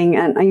writing.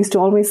 And I used to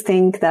always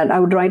think that I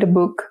would write a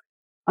book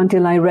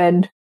until I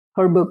read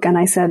her book. And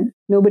I said,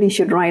 nobody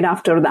should write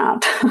after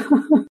that.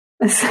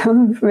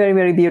 So very,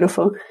 very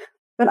beautiful.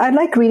 But I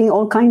like reading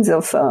all kinds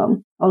of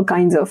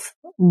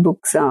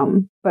books.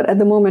 But at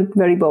the moment,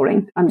 very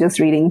boring. I'm just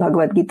reading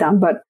Bhagavad Gita.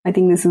 But I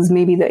think this is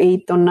maybe the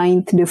 8th or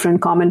 9th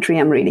different commentary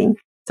I'm reading.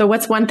 So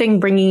what's one thing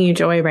bringing you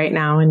joy right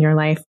now in your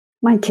life?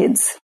 My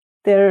kids.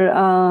 They're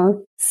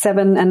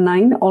 7 and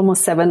 9,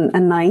 almost 7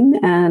 and 9.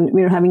 And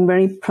we're having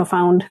very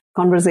profound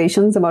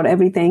conversations about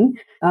everything.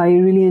 I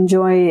really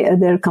enjoy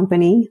their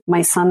company.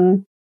 My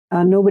son,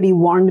 nobody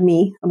warned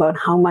me about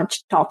how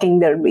much talking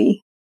there'd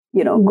be,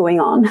 going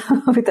on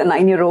with a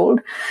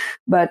 9-year-old.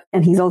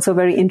 And he's also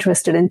very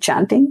interested in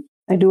chanting.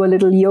 I do a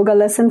little yoga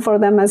lesson for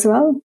them as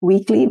well.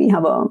 Weekly, we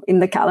have in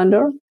the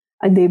calendar.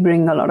 And they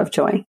bring a lot of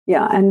joy.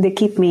 Yeah. And they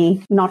keep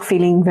me not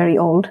feeling very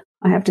old.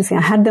 I have to say,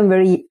 I had them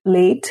very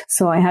late.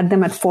 So I had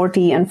them at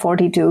 40 and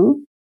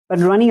 42. But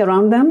running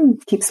around them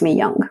keeps me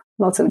young.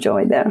 Lots of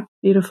joy there.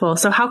 Beautiful.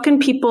 So how can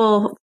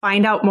people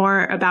find out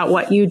more about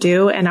what you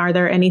do? And are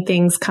there any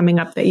things coming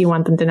up that you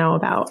want them to know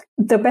about?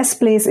 The best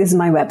place is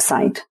my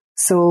website.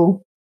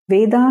 So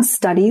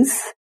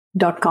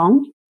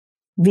vedastudies.com,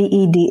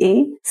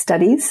 VEDA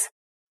studies.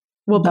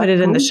 We'll put it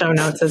in the show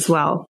notes as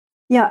well.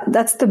 Yeah,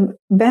 that's the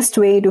best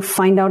way to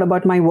find out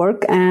about my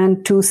work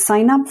and to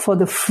sign up for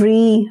the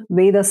free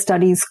Veda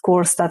Studies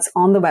course that's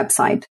on the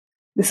website.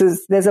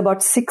 There's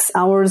about 6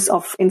 hours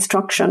of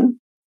instruction,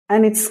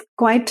 and it's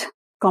quite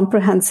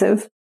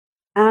comprehensive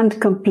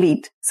and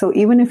complete. So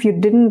even if you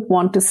didn't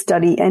want to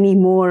study any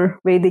more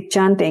Vedic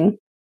chanting,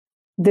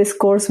 this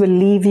course will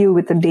leave you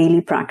with a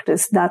daily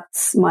practice.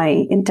 That's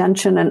my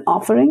intention and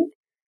offering.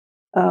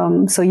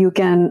 So you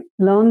can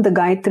learn the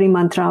Gayatri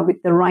mantra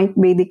with the right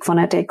Vedic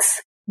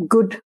phonetics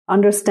good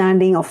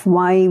understanding of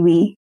why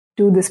we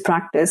do this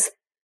practice.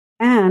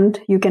 And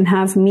you can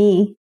have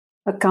me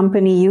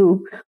accompany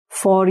you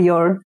for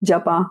your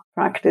japa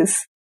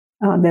practice.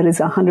 There is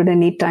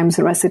 108 times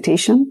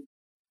recitation,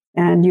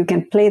 and you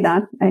can play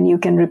that and you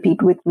can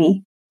repeat with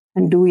me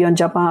and do your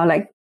japa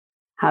like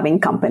having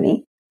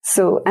company.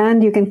 So,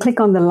 and you can click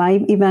on the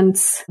live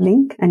events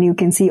link and you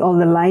can see all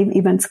the live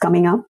events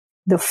coming up.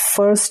 The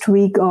first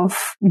week of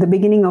the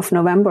beginning of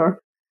November,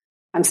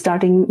 I'm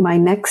starting my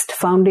next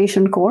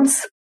foundation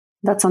course.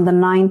 That's on the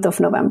 9th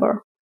of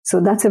November. So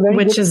that's a very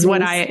Which good is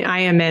place. what I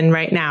am in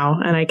right now,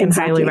 and I can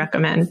highly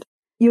recommend.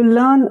 You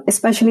learn,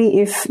 especially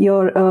if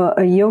you're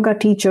a yoga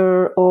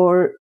teacher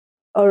or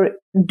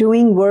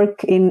doing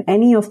work in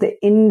any of the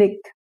Indic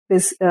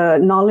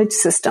knowledge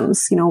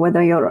systems,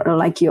 whether you're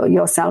like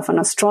yourself an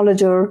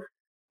astrologer,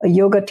 a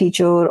yoga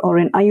teacher, or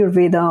in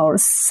Ayurveda or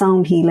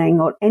sound healing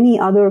or any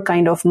other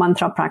kind of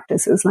mantra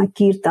practices like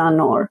kirtan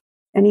or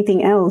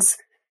anything else.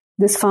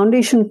 This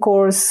foundation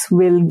course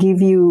will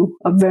give you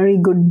a very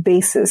good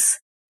basis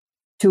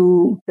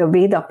to the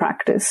Veda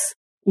practice.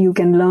 You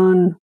can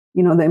learn,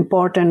 the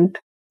important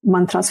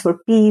mantras for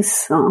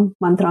peace,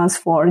 mantras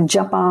for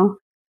japa,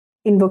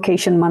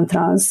 invocation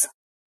mantras,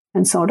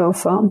 and sort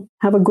of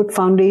have a good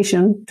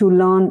foundation to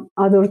learn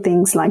other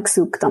things like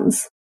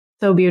suktams.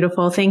 So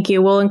beautiful. Thank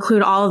you. We'll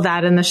include all of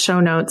that in the show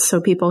notes so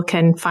people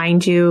can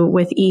find you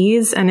with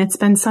ease. And it's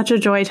been such a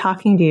joy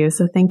talking to you.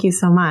 So thank you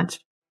so much.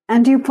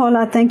 And you,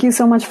 Paula, thank you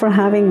so much for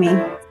having me.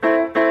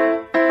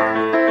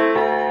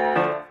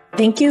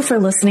 Thank you for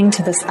listening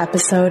to this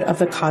episode of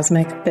the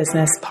Cosmic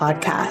Business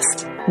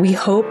Podcast. We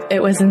hope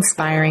it was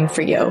inspiring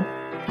for you.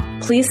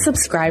 Please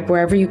subscribe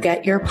wherever you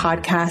get your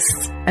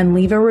podcasts and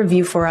leave a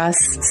review for us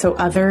so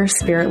other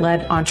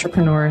spirit-led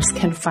entrepreneurs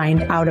can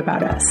find out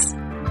about us.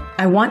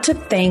 I want to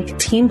thank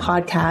Team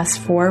Podcast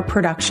for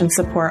production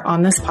support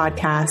on this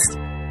podcast,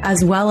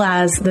 as well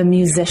as the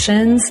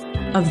musicians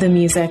of the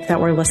music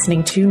that we're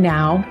listening to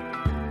now,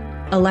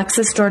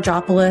 Alexis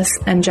Georgopoulos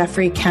and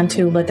Jeffrey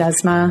Cantu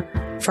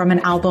Ledesma from an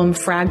album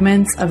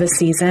Fragments of a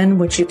Season,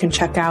 which you can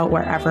check out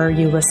wherever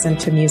you listen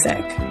to music.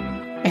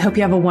 I hope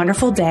you have a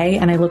wonderful day,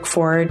 and I look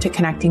forward to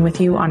connecting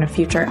with you on a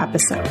future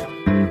episode.